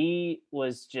 He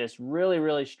was just really,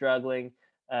 really struggling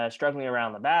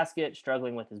around the basket,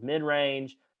 struggling with his mid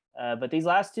range. But these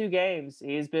last 2 games,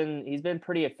 he's been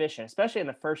pretty efficient, especially in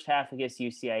the first half against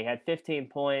UCA. He had 15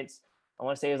 points. I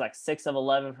want to say he was like 6 of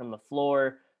 11 from the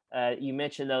floor. You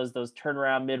mentioned those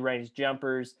turnaround mid range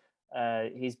jumpers.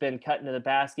 He's been cutting to the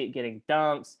basket, getting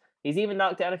dunks. He's even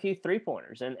knocked down a few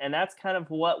 3-pointers, and that's kind of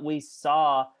what we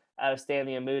saw out of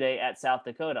Stanley Umude at South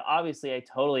Dakota. Obviously, a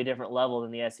totally different level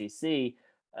than the SEC.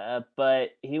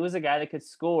 But he was a guy that could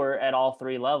score at all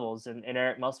 3 levels, and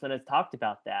Eric Musselman has talked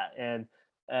about that. And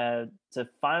to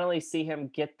finally see him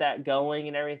get that going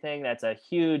and everything, that's a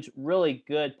huge, really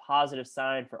good, positive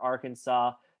sign for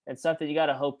Arkansas, and something you got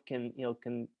to hope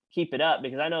can keep it up,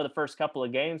 because I know the first couple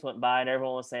of games went by and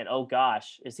everyone was saying, "Oh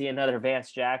gosh, is he another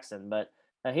Vance Jackson?" But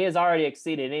he has already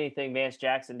exceeded anything Vance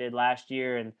Jackson did last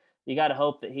year, and you got to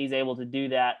hope that he's able to do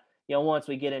that, once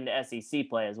we get into SEC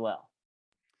play as well.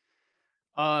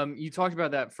 You talked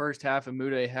about that first half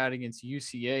Umude had against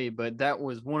UCA, but that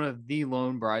was one of the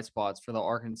lone bright spots for the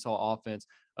Arkansas offense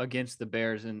against the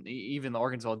Bears, and even the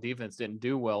Arkansas defense didn't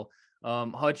do well.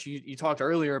 Hutch, you talked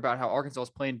earlier about how Arkansas is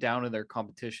playing down to their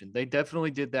competition. They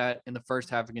definitely did that in the first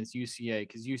half against UCA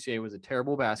because UCA was a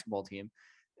terrible basketball team.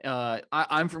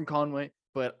 I'm from Conway,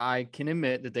 but I can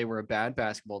admit that they were a bad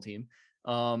basketball team.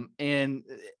 And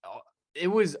it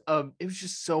was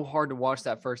just so hard to watch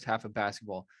that first half of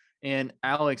basketball. And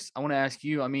Alex, I want to ask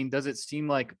you, I mean, does it seem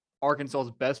like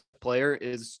Arkansas's best player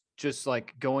is just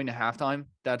like going to halftime?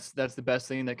 That's the best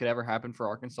thing that could ever happen for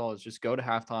Arkansas is just go to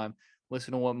halftime,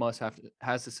 listen to what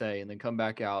has to say, and then come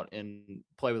back out and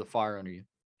play with a fire under you.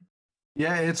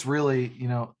 Yeah, it's really,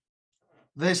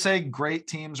 they say great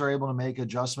teams are able to make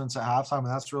adjustments at halftime, and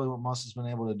that's really what Muss has been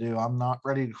able to do. I'm not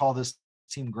ready to call this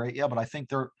team great yet, but I think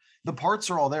the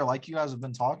parts are all there, like you guys have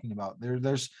been talking about.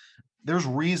 There's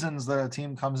reasons that a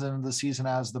team comes into the season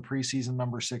as the preseason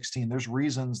number 16. There's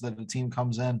reasons that a team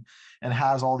comes in and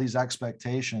has all these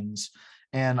expectations.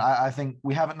 And I think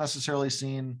we haven't necessarily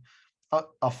seen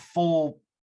a full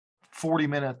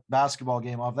 40-minute basketball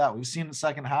game of that. We've seen the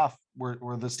second half where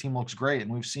this team looks great. And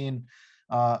we've seen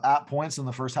at points in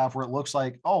the first half where it looks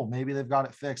like, oh, maybe they've got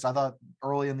it fixed. I thought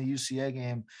early in the UCA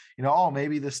game, oh,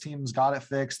 maybe this team's got it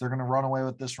fixed. They're going to run away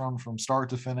with this run from start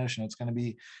to finish, and it's going to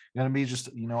be just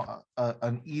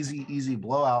an easy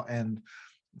blowout. And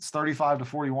it's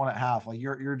 35-41 at half. Like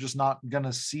you're just not going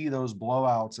to see those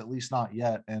blowouts, at least not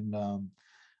yet. And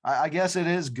I guess it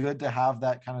is good to have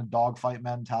that kind of dogfight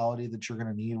mentality that you're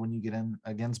going to need when you get in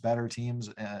against better teams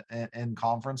in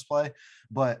conference play,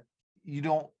 but you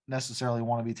don't necessarily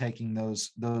want to be taking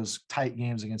those tight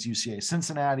games against UCA,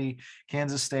 Cincinnati,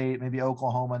 Kansas State, maybe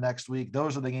Oklahoma next week.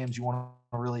 Those are the games you want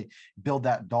to really build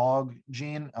that dog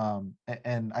gene.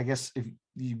 And I guess if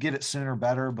you get it sooner,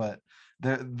 better, but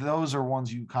those are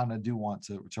ones you kind of do want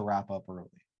to wrap up early.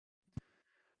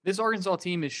 This Arkansas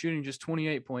team is shooting just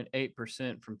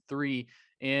 28.8% from 3.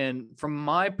 And from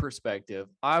my perspective,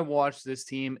 I watch this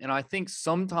team and I think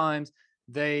sometimes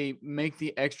they make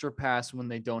the extra pass when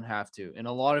they don't have to. And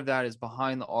a lot of that is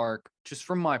behind the arc, just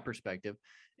from my perspective.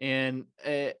 And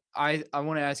I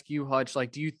want to ask you, Hutch,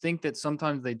 like, do you think that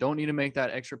sometimes they don't need to make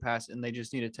that extra pass and they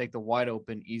just need to take the wide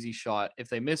open, easy shot? If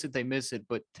they miss it, they miss it,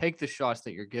 but take the shots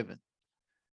that you're given.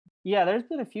 Yeah, there's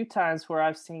been a few times where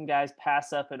I've seen guys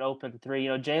pass up an open three.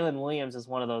 Jalen Williams is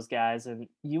one of those guys, and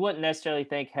you wouldn't necessarily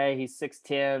think, hey, he's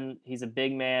 6'10, he's a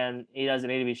big man, he doesn't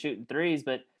need to be shooting threes,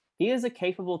 but he is a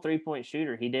capable 3-point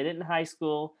shooter. He did it in high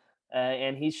school,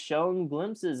 and he's shown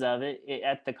glimpses of it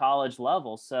at the college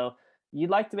level. So you'd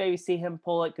like to maybe see him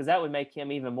pull it because that would make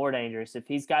him even more dangerous. If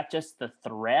he's got just the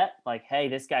threat, like, hey,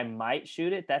 this guy might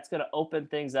shoot it, that's going to open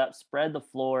things up, spread the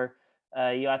floor.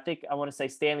 I think I want to say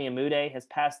Stanley Amude has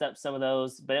passed up some of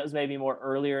those, but it was maybe more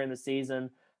earlier in the season.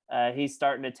 He's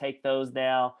starting to take those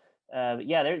now. But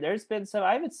yeah, there's been some.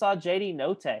 I even saw JD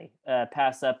Note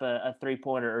pass up a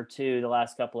 3-pointer or two the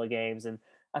last couple of games, and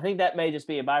I think that may just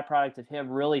be a byproduct of him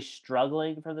really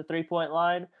struggling from the 3-point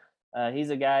line. He's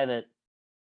a guy that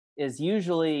is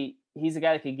usually he's a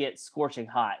guy that could get scorching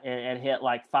hot and hit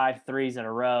like 5 threes in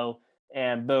a row,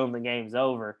 and boom, the game's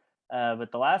over.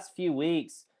 But the last few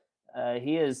weeks,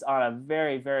 he is on a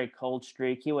very, very cold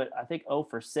streak. He went, I think, 0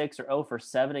 for 6 or 0 for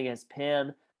 7 against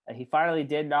Penn. He finally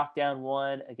did knock down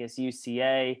one against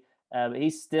UCA, but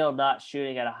he's still not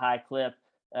shooting at a high clip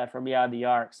from beyond the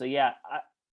arc. So yeah,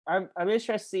 I'm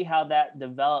interested to see how that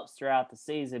develops throughout the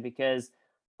season because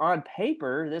on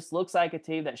paper, this looks like a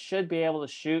team that should be able to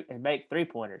shoot and make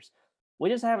 3-pointers. We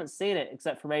just haven't seen it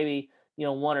except for maybe,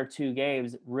 1 or 2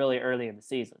 games really early in the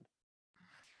season.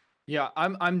 Yeah,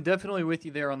 I'm definitely with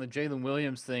you there on the Jalen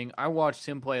Williams thing. I watched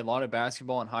him play a lot of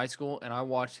basketball in high school, and I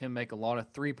watched him make a lot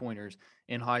of 3-pointers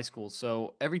in high school.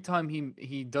 So every time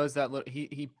he does that,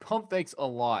 he pump fakes a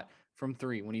lot from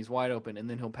three when he's wide open, and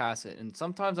then he'll pass it. And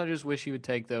sometimes I just wish he would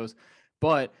take those.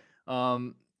 But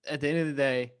at the end of the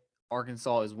day,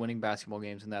 Arkansas is winning basketball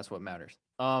games, and that's what matters.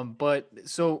 But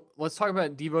so let's talk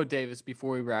about Devo Davis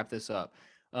before we wrap this up,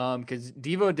 because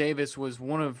Devo Davis was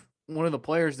one of the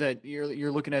players that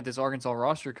you're looking at this Arkansas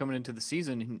roster coming into the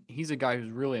season. And he's a guy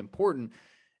who's really important,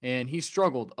 and he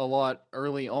struggled a lot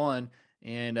early on.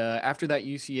 And after the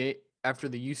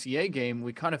UCA game,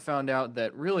 we kind of found out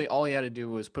that really all he had to do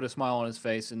was put a smile on his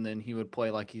face, and then he would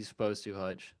play like he's supposed to.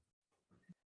 Hutch.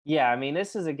 Yeah, I mean,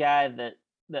 this is a guy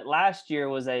that last year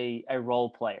was a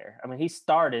role player. I mean, he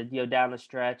started, down the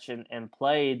stretch and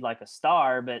played like a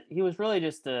star, but he was really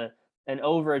just an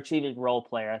overachieving role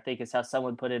player, I think is how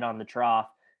someone put it on the trough.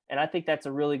 And I think that's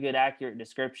a really good, accurate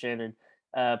description.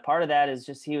 And part of that is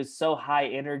just he was so high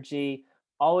energy,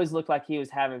 always looked like he was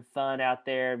having fun out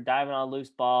there, diving on loose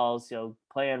balls,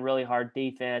 playing really hard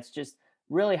defense, just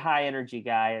really high energy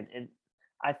guy. And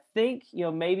I think,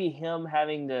 maybe him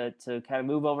having to kind of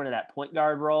move over to that point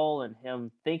guard role and him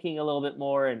thinking a little bit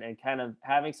more and kind of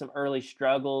having some early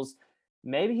struggles,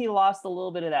 maybe he lost a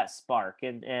little bit of that spark.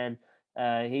 And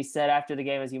he said after the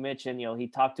game, as you mentioned, he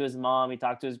talked to his mom, he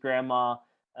talked to his grandma,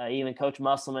 even Coach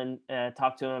Musselman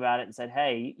talked to him about it and said,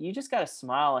 hey, you just got to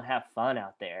smile and have fun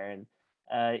out there. And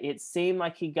it seemed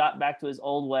like he got back to his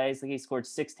old ways. Like he scored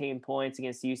 16 points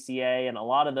against UCA, and a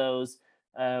lot of those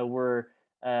were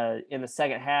in the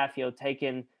second half,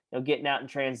 taking, getting out in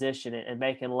transition and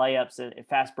making layups and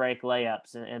fast break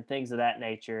layups and things of that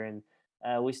nature. And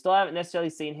we still haven't necessarily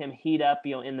seen him heat up,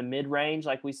 in the mid range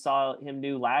like we saw him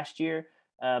do last year.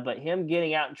 But him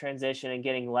getting out in transition and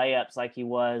getting layups like he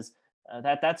was,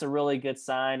 that's a really good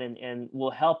sign and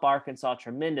will help Arkansas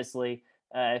tremendously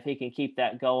if he can keep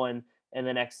that going in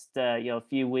the next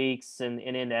few weeks and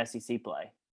into SEC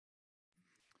play.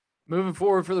 Moving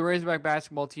forward for the Razorback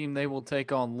basketball team, they will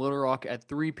take on Little Rock at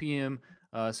 3 p.m.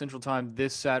 Central Time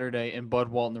this Saturday in Bud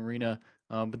Walton Arena.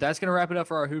 But that's going to wrap it up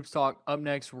for our Hoops Talk. Up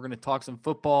next, we're going to talk some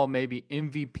football, maybe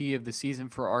MVP of the season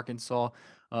for Arkansas.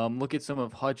 Look at some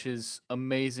of Hutch's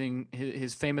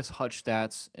his famous Hutch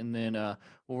stats, and then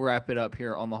we'll wrap it up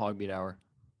here on the Hog Beat Hour.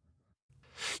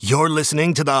 You're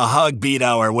listening to the Hog Beat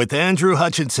Hour with Andrew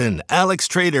Hutchinson, Alex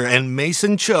Trader, and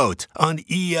Mason Choate on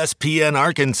ESPN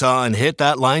Arkansas and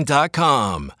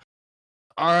hitthatline.com.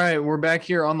 All right, we're back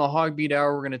here on the Hog Beat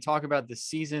Hour. We're going to talk about the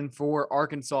season for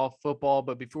Arkansas football.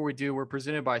 But before we do, we're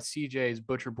presented by CJ's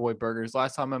Butcher Boy Burgers.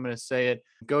 Last time I'm going to say it.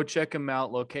 Go check them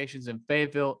out. Locations in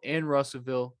Fayetteville and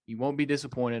Russellville. You won't be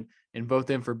disappointed. And vote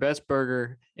them for best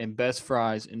burger and best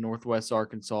fries in Northwest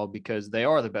Arkansas because they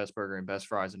are the best burger and best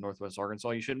fries in Northwest Arkansas.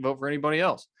 You shouldn't vote for anybody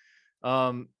else.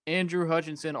 Andrew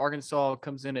Hutchinson, Arkansas,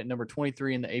 comes in at number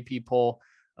 23 in the AP poll,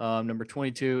 number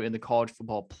 22 in the college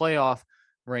football playoff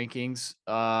rankings.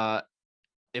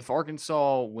 If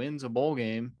Arkansas wins a bowl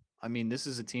game, I mean, this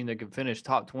is a team that could finish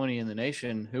top 20 in the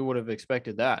nation. Who would have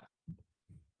expected that?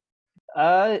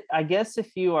 I guess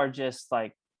if you are just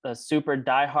like a super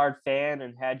diehard fan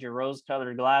and had your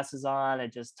rose-colored glasses on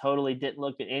and just totally didn't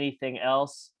look at anything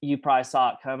else, you probably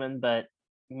saw it coming. But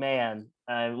man,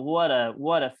 what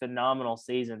a phenomenal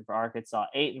season for Arkansas.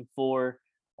 8-4.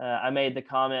 I made the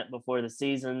comment before the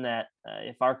season that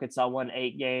if Arkansas won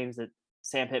 8 games, that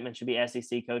Sam Pittman should be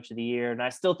SEC Coach of the Year, and I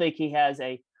still think he has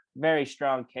a very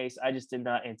strong case. I just did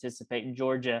not anticipate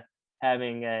Georgia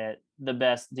having the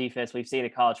best defense we've seen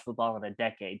in college football in a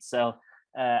decade. So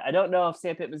I don't know if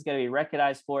Sam Pittman's going to be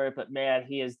recognized for it, but man,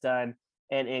 he has done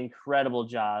an incredible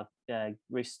job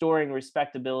restoring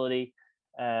respectability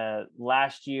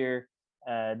last year,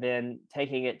 then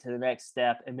taking it to the next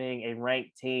step and being a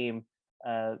ranked team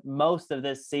most of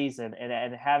this season,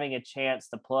 and having a chance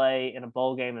to play in a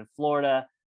bowl game in Florida,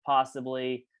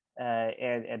 possibly,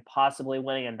 and possibly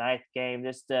winning a 9th game.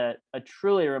 Just a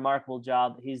truly remarkable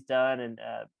job that he's done, and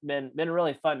been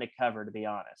really fun to cover, to be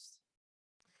honest.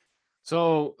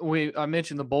 So I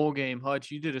mentioned the bowl game. Hutch,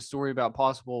 you did a story about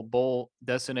possible bowl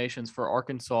destinations for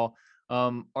Arkansas.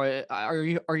 Are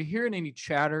you hearing any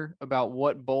chatter about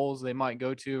what bowls they might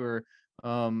go to, or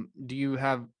do you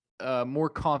have more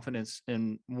confidence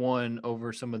in one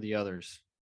over some of the others?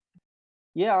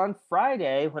 Yeah, on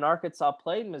Friday when Arkansas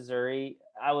played Missouri,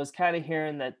 I was kind of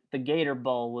hearing that the Gator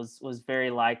Bowl was very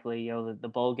likely. The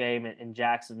bowl game in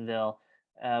Jacksonville,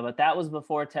 but that was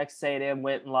before Texas A&M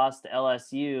went and lost to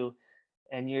LSU,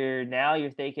 and you're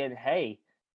thinking, hey,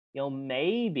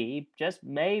 maybe, just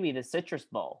maybe, the Citrus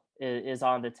Bowl is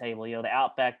on the table. The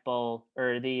Outback Bowl,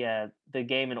 or the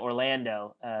game in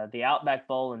Orlando, the Outback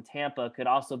Bowl in Tampa could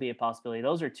also be a possibility.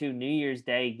 Those are 2 New Year's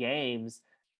Day games,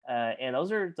 and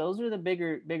those are the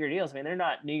bigger deals. I mean, they're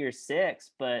not New Year's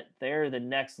Six, but they're the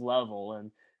next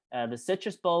level. And the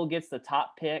Citrus Bowl gets the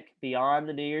top pick beyond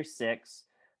the New Year's Six.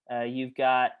 You've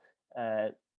got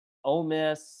Ole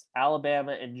Miss,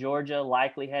 Alabama, and Georgia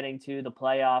likely heading to the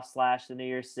playoffs / the New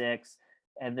Year's Six.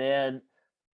 And then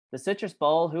the Citrus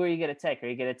Bowl, who are you going to take? Are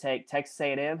you going to take Texas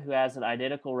A&M, who has an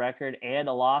identical record and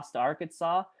a loss to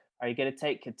Arkansas? Are you going to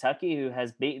take Kentucky, who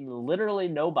has beaten literally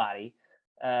nobody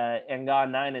and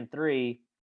gone 9-3?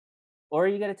 Or are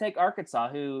you going to take Arkansas,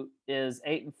 who is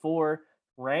 8-4,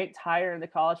 ranked higher in the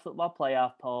college football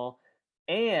playoff poll,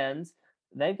 and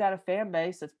they've got a fan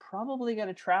base that's probably going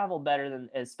to travel better than,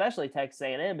 especially Texas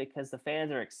A&M, because the fans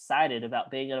are excited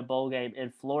about being in a bowl game in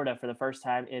Florida for the first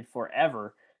time in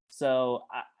forever. So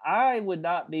I would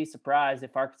not be surprised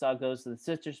if Arkansas goes to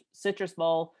the Citrus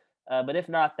Bowl, but if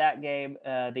not that game,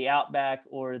 the Outback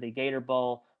or the Gator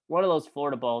Bowl, one of those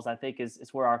Florida bowls, I think is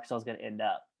where Arkansas is going to end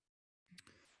up.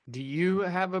 Do you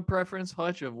have a preference,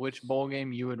 Hutch, of which bowl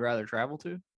game you would rather travel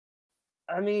to?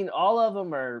 I mean, all of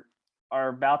them are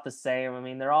about the same. I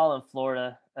mean, they're all in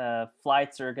Florida.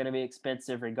 Flights are going to be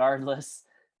expensive regardless,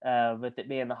 with it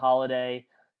being the holiday.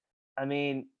 I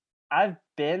mean, I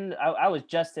was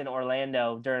just in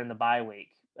Orlando during the bye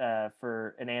week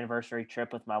for an anniversary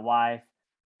trip with my wife.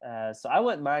 So I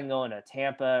wouldn't mind going to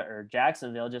Tampa or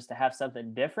Jacksonville just to have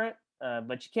something different.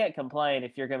 But you can't complain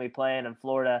if you're going to be playing in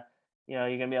Florida. You're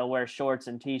going to be able to wear shorts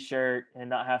and t-shirt and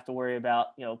not have to worry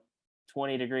about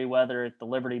 20-degree weather at the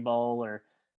Liberty Bowl, or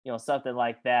something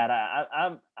like that.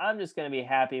 I'm just going to be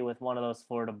happy with one of those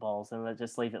Florida bowls, and let's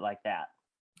just leave it like that.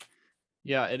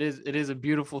 Yeah, it is a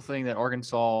beautiful thing that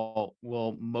Arkansas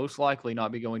will most likely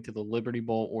not be going to the Liberty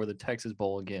Bowl or the Texas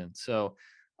Bowl again. So,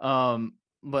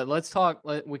 but let's talk.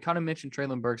 We kind of mentioned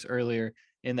Treylon Burks earlier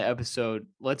in the episode.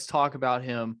 Let's talk about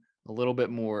him a little bit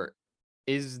more.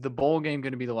 Is the bowl game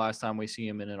going to be the last time we see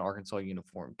him in an Arkansas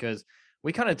uniform? Because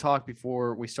we kind of talked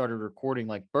before we started recording,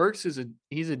 like Burks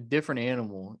he's a different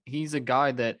animal. He's a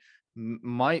guy that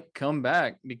might come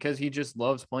back because he just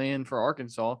loves playing for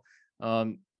Arkansas.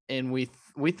 And we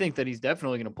think that he's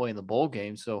definitely going to play in the bowl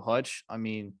game. So Hutch, I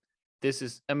mean,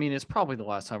 it's probably the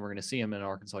last time we're going to see him in an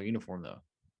Arkansas uniform, though.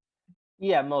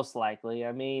 Yeah, most likely.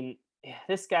 I mean,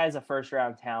 this guy's a first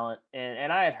round talent.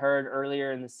 And I had heard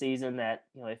earlier in the season that,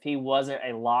 if he wasn't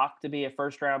a lock to be a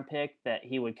first round pick, that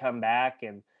he would come back.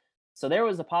 And so there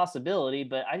was a possibility,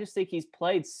 but I just think he's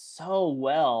played so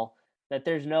well that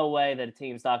there's no way that a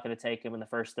team's not going to take him in the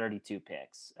first 32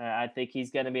 picks. I think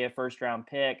he's going to be a first round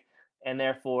pick and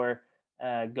therefore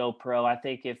go pro. I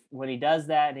think when he does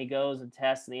that and he goes and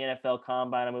tests in the NFL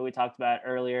Combine, I mean, we talked about it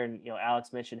earlier, and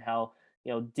Alex mentioned how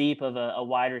deep of a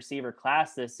wide receiver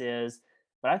class this is.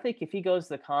 But I think if he goes to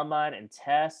the Combine and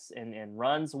tests and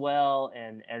runs well,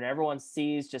 and everyone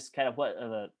sees just kind of what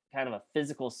a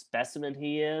physical specimen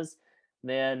he is,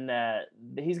 then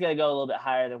he's going to go a little bit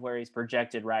higher than where he's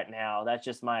projected right now. That's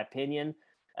just my opinion.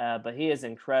 But he is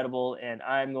incredible, and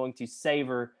I'm going to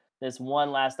savor this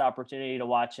one last opportunity to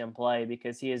watch him play,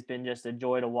 because he has been just a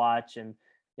joy to watch. And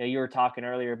you were talking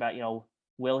earlier about,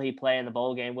 will he play in the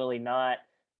bowl game? Will he not?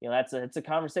 It's a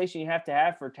conversation you have to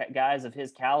have for guys of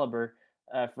his caliber,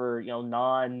 for,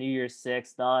 non New Year's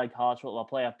Six, non college football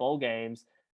playoff bowl games.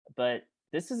 But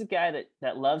this is a guy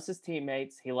that loves his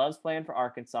teammates. He loves playing for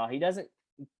Arkansas. He doesn't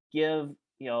give,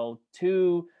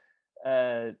 two,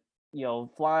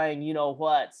 flying,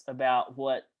 what's about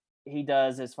what he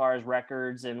does as far as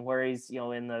records and where he's,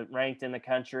 ranked in the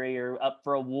country or up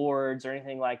for awards or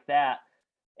anything like that.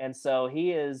 And so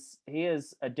he is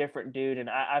a different dude, and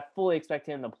I fully expect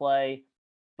him to play,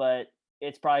 but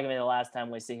it's probably gonna be the last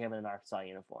time we see him in an Arkansas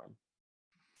uniform.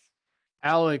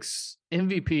 Alex,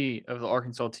 MVP of the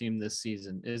Arkansas team this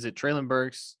season. Is it Traylon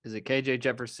Burks? Is it KJ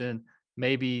Jefferson?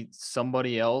 Maybe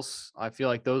somebody else? I feel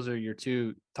like those are your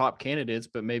two top candidates,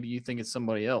 but maybe you think it's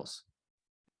somebody else.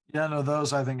 Yeah, no,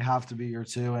 those I think have to be your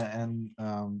two, and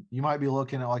you might be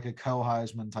looking at like a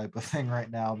co-Heisman type of thing right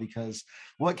now because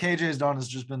what KJ has done has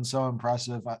just been so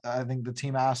impressive. I think the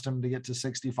team asked him to get to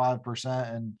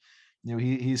 65%, and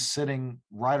he's sitting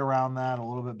right around that, a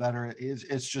little bit better.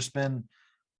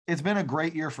 It's been a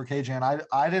great year for KJ, and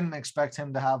I didn't expect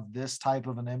him to have this type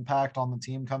of an impact on the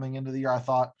team coming into the year. I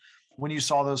thought when you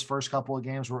saw those first couple of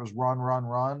games where it was run, run,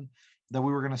 run, that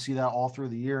we were going to see that all through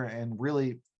the year, and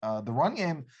really the run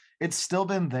game, it's still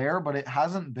been there, but it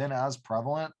hasn't been as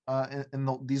prevalent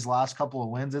these last couple of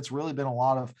wins. It's really been a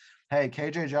lot of, hey,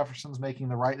 KJ Jefferson's making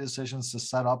the right decisions to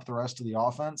set up the rest of the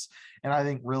offense. And I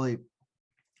think really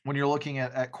when you're looking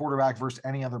at quarterback versus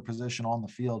any other position on the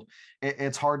field,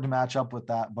 it's hard to match up with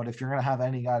that. But if you're going to have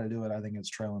any guy to do it, I think it's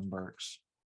Traylon Burks.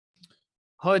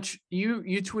 Hutch, you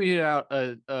tweeted out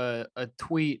a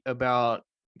tweet about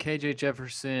KJ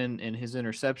Jefferson and his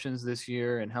interceptions this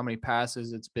year and how many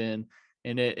passes it's been.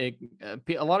 And a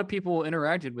lot of people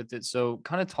interacted with it. So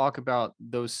kind of talk about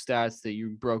those stats that you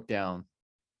broke down.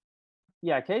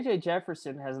 Yeah, KJ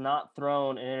Jefferson has not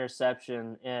thrown an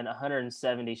interception in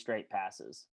 170 straight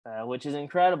passes, which is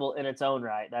incredible in its own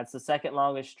right. That's the second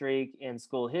longest streak in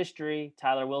school history.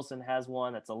 Tyler Wilson has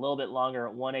one that's a little bit longer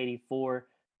at 184.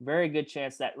 Very good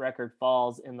chance that record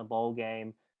falls in the bowl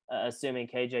game, assuming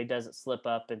KJ doesn't slip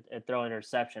up and throw an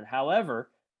interception.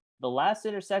 However, the last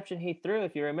interception he threw,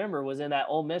 if you remember, was in that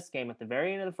Ole Miss game at the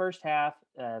very end of the first half.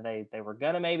 They were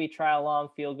going to maybe try a long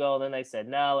field goal. Then they said,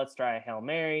 no, let's try a Hail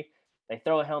Mary. They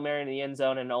throw a Hail Mary in the end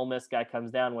zone, and an Ole Miss guy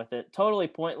comes down with it. Totally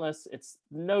pointless. It's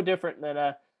no different than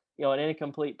an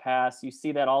incomplete pass. You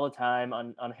see that all the time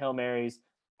on Hail Marys.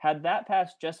 Had that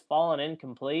pass just fallen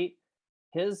incomplete,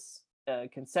 his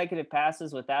consecutive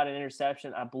passes without an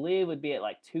interception, I believe, would be at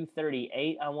like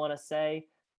 238, I want to say.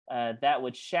 That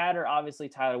would shatter, obviously,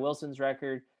 Tyler Wilson's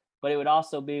record, but it would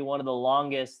also be one of the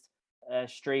longest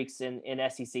streaks in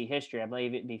SEC history. I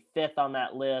believe it'd be fifth on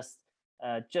that list.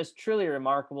 Just truly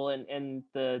remarkable. And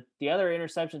the other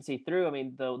interceptions he threw, I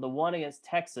mean, the one against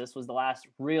Texas was the last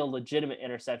real legitimate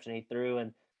interception he threw.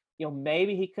 And,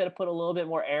 maybe he could have put a little bit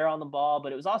more air on the ball,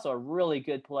 but it was also a really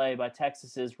good play by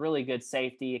Texas's really good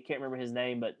safety. I can't remember his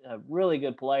name, but a really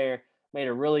good player made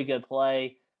a really good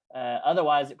play.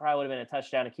 Otherwise, it probably would have been a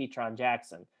touchdown to Ketron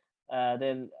Jackson.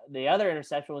 Then the other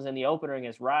interception was in the opener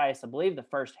against Rice, I believe the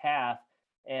first half.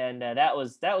 And that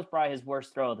was probably his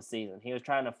worst throw of the season. He was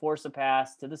trying to force a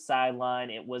pass to the sideline.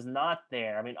 It was not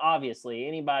there. I mean, obviously,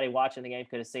 anybody watching the game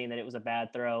could have seen that it was a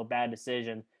bad throw, bad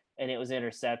decision, and it was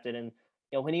intercepted. And,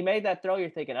 when he made that throw, you're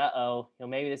thinking,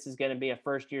 maybe this is going to be a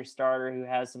first-year starter who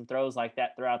has some throws like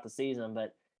that throughout the season.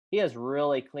 But he has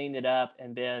really cleaned it up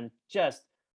and been just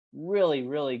really,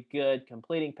 really good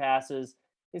completing passes.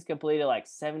 He's completed like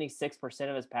 76%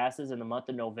 of his passes in the month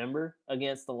of November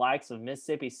against the likes of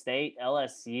Mississippi State,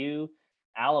 LSU,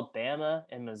 Alabama,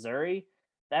 and Missouri.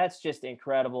 That's just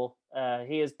incredible.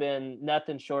 He has been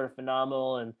nothing short of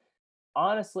phenomenal. And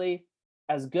honestly,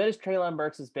 as good as Traylon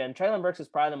Burks has been, Traylon Burks is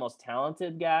probably the most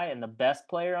talented guy and the best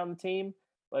player on the team.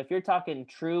 But if you're talking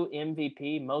true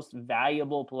MVP, most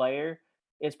valuable player,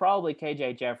 it's probably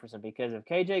KJ Jefferson, because if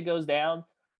KJ goes down,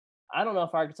 I don't know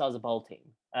if Arkansas is a bowl team.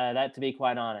 That, to be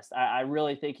quite honest, I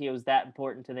really think he was that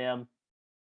important to them,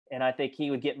 and I think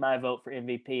he would get my vote for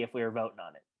MVP if we were voting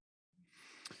on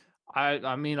it.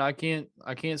 I mean, I can't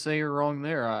say you're wrong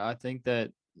there. I think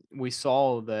that we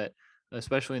saw that,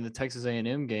 especially in the Texas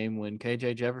A&M game, when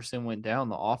KJ Jefferson went down,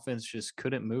 the offense just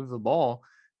couldn't move the ball.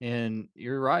 And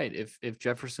you're right. If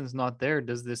Jefferson's not there,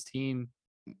 does this team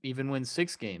even win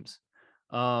 6 games?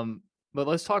 But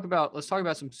let's talk about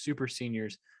some super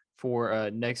seniors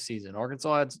for next season.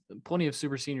 Arkansas had plenty of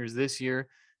super seniors this year.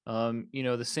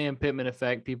 The Sam Pittman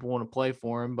effect, people want to play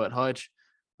for him, but Hutch,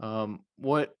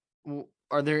 what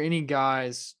are there any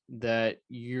guys that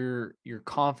you're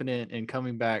confident in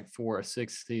coming back for a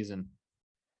 6th season?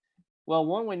 Well,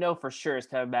 one we know for sure is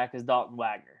coming back is Dalton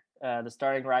Wagner, the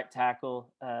starting right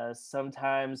tackle.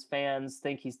 Sometimes fans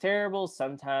think he's terrible.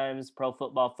 Sometimes Pro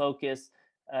Football Focus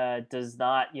does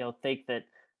not, think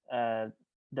uh,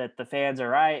 that the fans are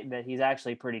right, that he's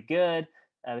actually pretty good.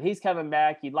 He's coming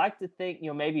back. You'd like to think,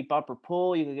 maybe Bumper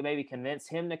Pool. You could maybe convince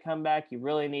him to come back. You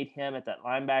really need him at that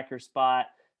linebacker spot.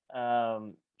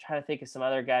 Trying to think of some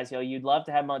other guys. You'd love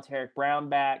to have Monteric Brown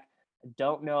back.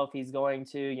 Don't know if he's going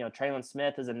to. Traylon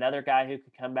Smith is another guy who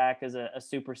could come back as a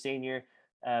super senior.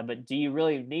 But do you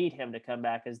really need him to come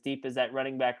back as deep as that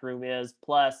running back room is?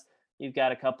 Plus, you've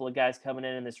got a couple of guys coming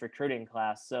in this recruiting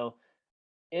class. So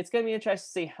it's going to be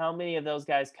interesting to see how many of those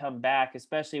guys come back,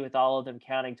 especially with all of them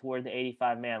counting toward the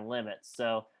 85-man limit.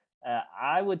 So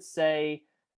I would say,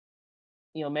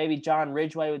 maybe John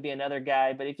Ridgeway would be another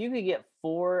guy. But if you could get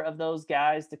 4 of those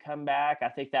guys to come back, I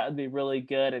think that would be really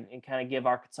good and kind of give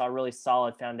Arkansas a really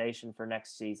solid foundation for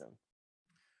next season.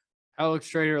 Alex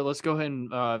Trader, let's go ahead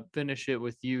and finish it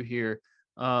with you here.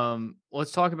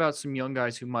 Let's talk about some young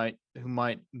guys who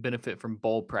might benefit from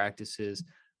bowl practices.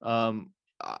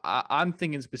 I'm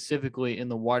thinking specifically in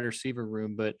the wide receiver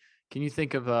room, but can you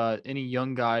think of any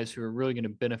young guys who are really going to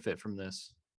benefit from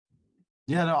this?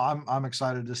 Yeah, no, I'm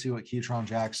excited to see what Keytron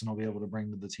Jackson will be able to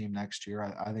bring to the team next year.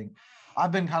 I think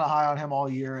I've been kind of high on him all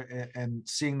year, and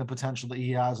seeing the potential that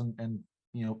he has, and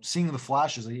seeing the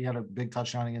flashes that he had a big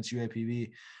touchdown against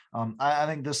UAPB. I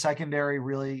think the secondary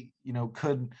really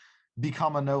could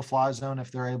become a no-fly zone if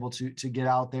they're able to get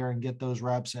out there and get those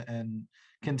reps and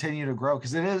continue to grow,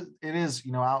 because it is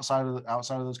outside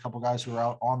of those couple guys who are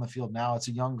out on the field now, it's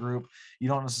a young group. You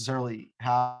don't necessarily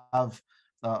have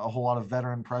a whole lot of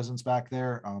veteran presence back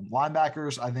there.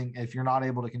 Linebackers, I think if you're not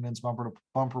able to convince Bumper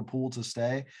Pool to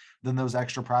stay, then those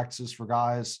extra practices for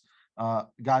guys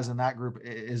in that group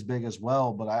is big as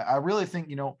well. But I really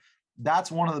think,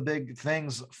 that's one of the big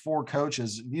things for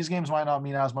coaches. These games might not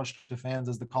mean as much to fans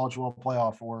as the College World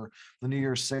Playoff or the New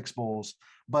Year's Six Bowls.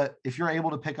 But if you're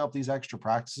able to pick up these extra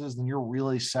practices, then you're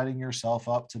really setting yourself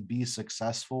up to be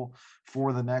successful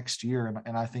for the next year.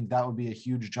 And I think that would be a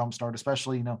huge jumpstart,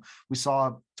 especially, we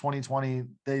saw 2020,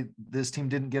 this team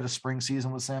didn't get a spring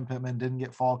season with Sam Pittman, didn't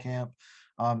get fall camp.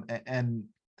 And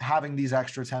having these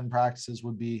extra 10 practices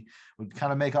would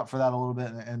kind of make up for that a little bit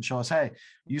and show us, hey,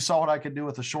 you saw what I could do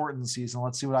with a shortened season.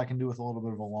 Let's see what I can do with a little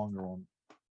bit of a longer one.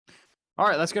 All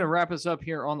right, that's going to wrap us up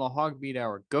here on the Hogbeat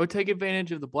Hour. Go take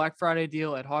advantage of the Black Friday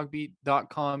deal at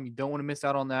hogbeat.com. You don't want to miss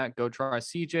out on that. Go try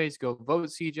CJ's. Go vote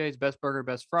CJ's. Best burger,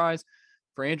 best fries.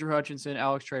 For Andrew Hutchinson,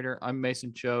 Alex Trader, I'm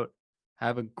Mason Choate.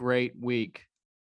 Have a great week.